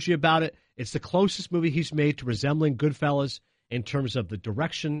wonderful energy about it. It's the closest movie he's made to resembling Goodfellas in terms of the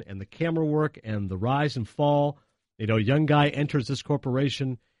direction and the camera work and the rise and fall. Young guy enters this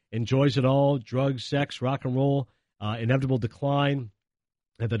corporation, enjoys it all, drugs, sex, rock and roll, inevitable decline,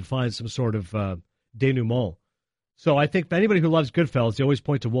 and then finds some sort of denouement. So I think for anybody who loves Goodfellas, they always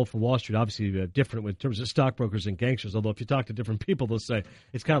point to Wolf of Wall Street, obviously different in terms of stockbrokers and gangsters, although if you talk to different people, they'll say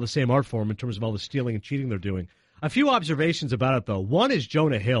it's kind of the same art form in terms of all the stealing and cheating they're doing. A few observations about it, though. One is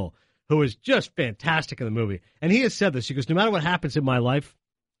Jonah Hill, who is just fantastic in the movie. And he has said this. He goes, no matter what happens in my life,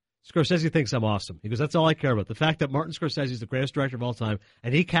 Scorsese thinks I'm awesome. He goes, that's all I care about. The fact that Martin Scorsese is the greatest director of all time,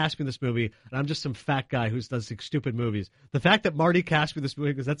 and he cast me in this movie, and I'm just some fat guy who does these stupid movies. The fact that Marty cast me in this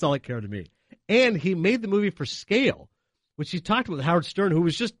movie, because that's all that cared to me. And he made the movie for scale, which he talked about with Howard Stern, who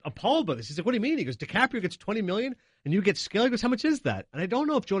was just appalled by this. He's like, what do you mean? He goes, DiCaprio gets $20 million, and you get scale? He goes, how much is that? And I don't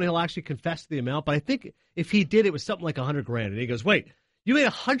know if Jonah Hill actually confessed to the amount, but I think if he did, it was something like $100,000. And he goes, wait, you made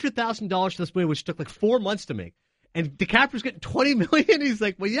 $100,000 for this movie, which took like 4 months to make. And DiCaprio's getting $20 million. He's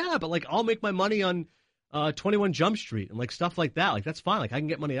like, well, yeah, but like I'll make my money on 21 Jump Street and like stuff like that. Like that's fine. Like I can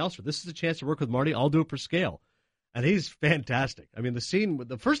get money elsewhere. This is a chance to work with Marty. I'll do it for scale. And he's fantastic. I mean, the scene,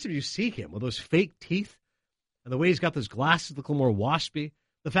 the first time you see him with those fake teeth and the way he's got those glasses look a little more waspy,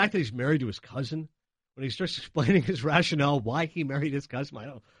 the fact that he's married to his cousin, when he starts explaining his rationale why he married his cousin, I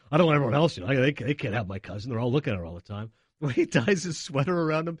don't want everyone else, they can't have my cousin. They're all looking at her all the time. When he ties his sweater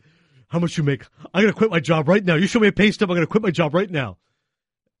around him, how much you make? I'm going to quit my job right now. You show me a pay stub, I'm going to quit my job right now.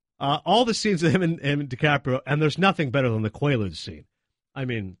 All the scenes of him and DiCaprio, and there's nothing better than the Quaaludes scene. I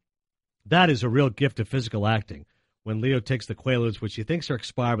mean, that is a real gift of physical acting. When Leo takes the Quaaludes, which he thinks are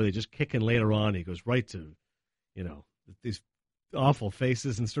expired, but they just kick in later on, he goes right to, these awful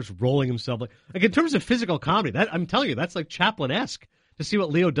faces and starts rolling himself. Like in terms of physical comedy, that I'm telling you, that's like Chaplin-esque. To see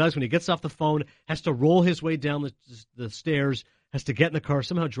what Leo does when he gets off the phone, has to roll his way down the stairs, has to get in the car,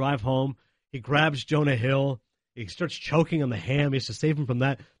 somehow drive home. He grabs Jonah Hill. He starts choking on the ham. He has to save him from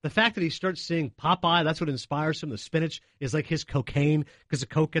that. The fact that he starts seeing Popeye, that's what inspires him. The spinach is like his cocaine because the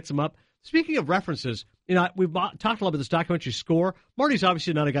coke gets him up. Speaking of references, we've talked a lot about this documentary score. Marty's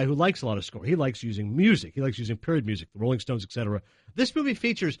obviously not a guy who likes a lot of score. He likes using music. He likes using period music, the Rolling Stones, etc. This movie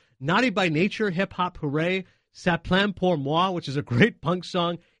features Naughty by Nature, Hip Hop Hooray, Ça Plane pour moi, which is a great punk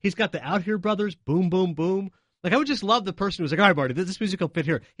song. He's got the Out Here Brothers, Boom Boom Boom. Like, I would just love the person who's like, all right, Marty, this music will fit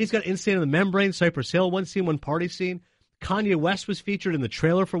here. He's got Insane on the Membrane, Cypress Hill, one scene, one party scene. Kanye West was featured in the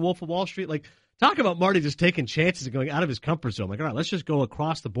trailer for Wolf of Wall Street. Like, talk about Marty just taking chances and going out of his comfort zone. Like, all right, let's just go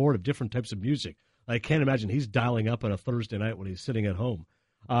across the board of different types of music. I can't imagine he's dialing up on a Thursday night when he's sitting at home.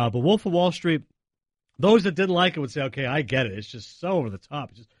 But Wolf of Wall Street, those that didn't like it would say, okay, I get it. It's just so over the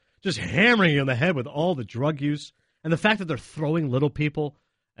top. It's just hammering you on the head with all the drug use. And the fact that they're throwing little people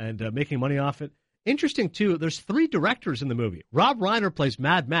and making money off it. Interesting, too, there's 3 directors in the movie. Rob Reiner plays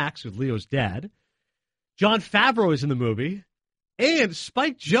Mad Max, who's Leo's dad. Jon Favreau is in the movie. And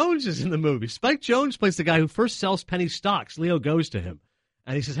Spike Jonze is in the movie. Spike Jonze plays the guy who first sells penny stocks. Leo goes to him.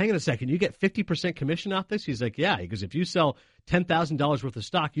 And he says, hang on a second, you get 50% commission off this? He's like, yeah. He goes, if you sell $10,000 worth of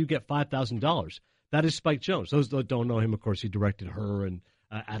stock, you get $5,000. That is Spike Jonze. Those that don't know him, of course, he directed Her and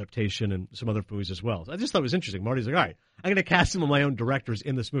Adaptation and some other movies as well. So I just thought it was interesting. Marty's like, all right, I'm going to cast some of my own directors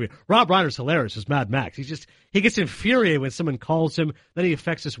in this movie. Rob Reiner's hilarious as Mad Max. He gets infuriated when someone calls him. Then he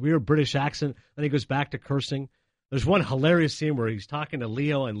affects this weird British accent. Then he goes back to cursing. There's one hilarious scene where he's talking to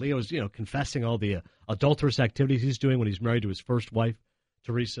Leo, and Leo's, confessing all the adulterous activities he's doing when he's married to his first wife,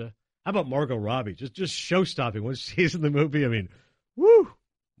 Teresa. How about Margot Robbie? Just show-stopping when she's in the movie. I mean, woo!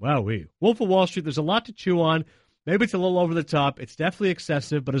 Wowee. Wolf of Wall Street, there's a lot to chew on. Maybe it's a little over the top. It's definitely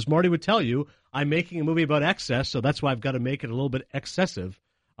excessive, but as Marty would tell you, I'm making a movie about excess, so that's why I've got to make it a little bit excessive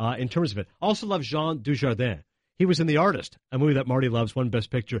in terms of it. Also love Jean Dujardin. He was in The Artist, a movie that Marty loves, won Best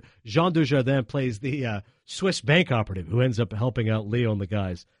Picture. Jean Dujardin plays the Swiss bank operative who ends up helping out Leo and the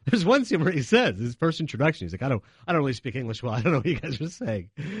guys. There's one scene where he says, his first introduction, he's like, I don't really speak English well. I don't know what you guys are saying.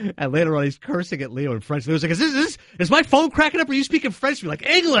 And later on, he's cursing at Leo in French. Leo's like, is my phone cracking up? Or are you speaking French? We're like,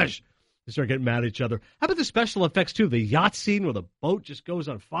 English! They start getting mad at each other. How about the special effects, too? The yacht scene where the boat just goes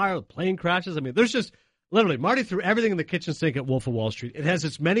on fire, the plane crashes. I mean, there's just, literally, Marty threw everything in the kitchen sink at Wolf of Wall Street. It has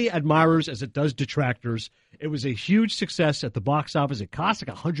as many admirers as it does detractors. It was a huge success at the box office. It cost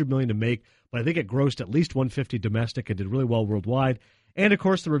like $100 million to make, but I think it grossed at least $150 domestic and did really well worldwide. And, of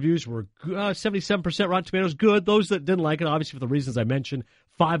course, the reviews were 77% Rotten Tomatoes, good. Those that didn't like it, obviously, for the reasons I mentioned,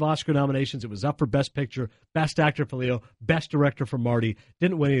 5 Oscar nominations. It was up for Best Picture, Best Actor for Leo, Best Director for Marty.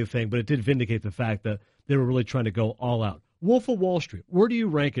 Didn't win anything, but it did vindicate the fact that they were really trying to go all out. Wolf of Wall Street, where do you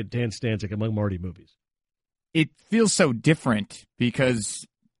rank it, Dan Stanzik, among Marty movies? It feels so different because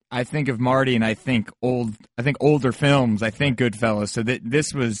I think of Marty and I think older films. I think Goodfellas. So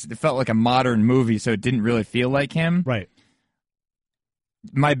it felt like a modern movie, so it didn't really feel like him. Right.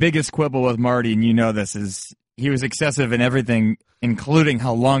 My biggest quibble with Marty, and you know this, is he was excessive in everything, including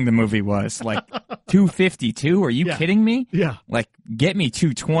how long the movie was. Like 252? Are you kidding me? Yeah. Like, get me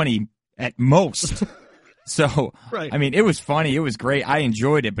 220 at most. So, right. I mean, it was funny. It was great. I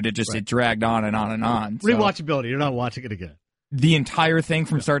enjoyed it, but it dragged on and on and on. So, rewatchability. You're not watching it again. The entire thing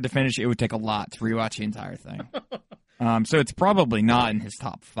from start to finish, it would take a lot to rewatch the entire thing. So it's probably not in his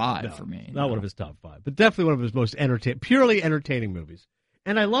top 5 for me. Not one of his top 5, but definitely one of his most purely entertaining movies.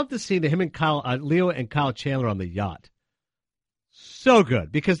 And I love the scene of him and Leo and Kyle Chandler on the yacht. So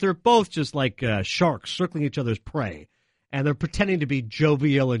good, because they're both just like sharks circling each other's prey. And they're pretending to be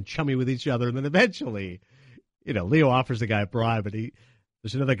jovial and chummy with each other. And then eventually, Leo offers the guy a bribe, but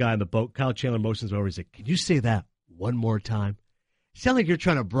there's another guy on the boat. Kyle Chandler motions over. He's like, can you say that one more time? You sound like you're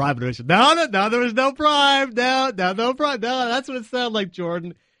trying to bribe him. No, there was no bribe. No bribe. No, that's what it sounded like,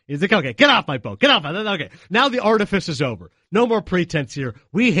 Jordan. He's like, okay, get off my boat. Get off. Okay, now the artifice is over. No more pretense here.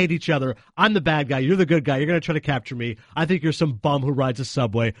 We hate each other. I'm the bad guy. You're the good guy. You're going to try to capture me. I think you're some bum who rides a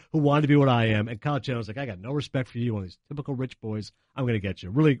subway who wanted to be what I am. And Kyle Chandler's like, I got no respect for you. One of these typical rich boys. I'm going to get you.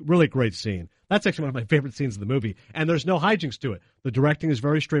 Really, really great scene. That's actually one of my favorite scenes in the movie. And there's no hijinks to it. The directing is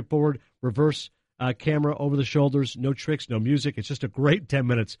very straightforward. Reverse camera over the shoulders. No tricks, no music. It's just a great 10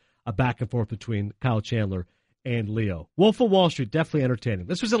 minutes back and forth between Kyle Chandler and Leo. Wolf of Wall Street, definitely entertaining.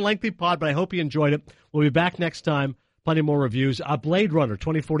 This was a lengthy pod, but I hope you enjoyed it. We'll be back next time. Plenty more reviews. Blade Runner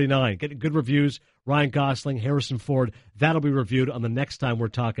 2049, getting good reviews. Ryan Gosling, Harrison Ford. That'll be reviewed on the next time we're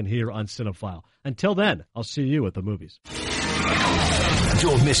talking here on Cinephile. Until then, I'll see you at the movies.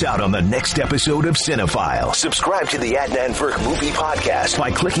 Don't miss out on the next episode of Cinephile. Subscribe to the Adnan Virk Movie Podcast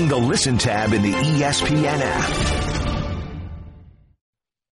by clicking the Listen tab in the ESPN app.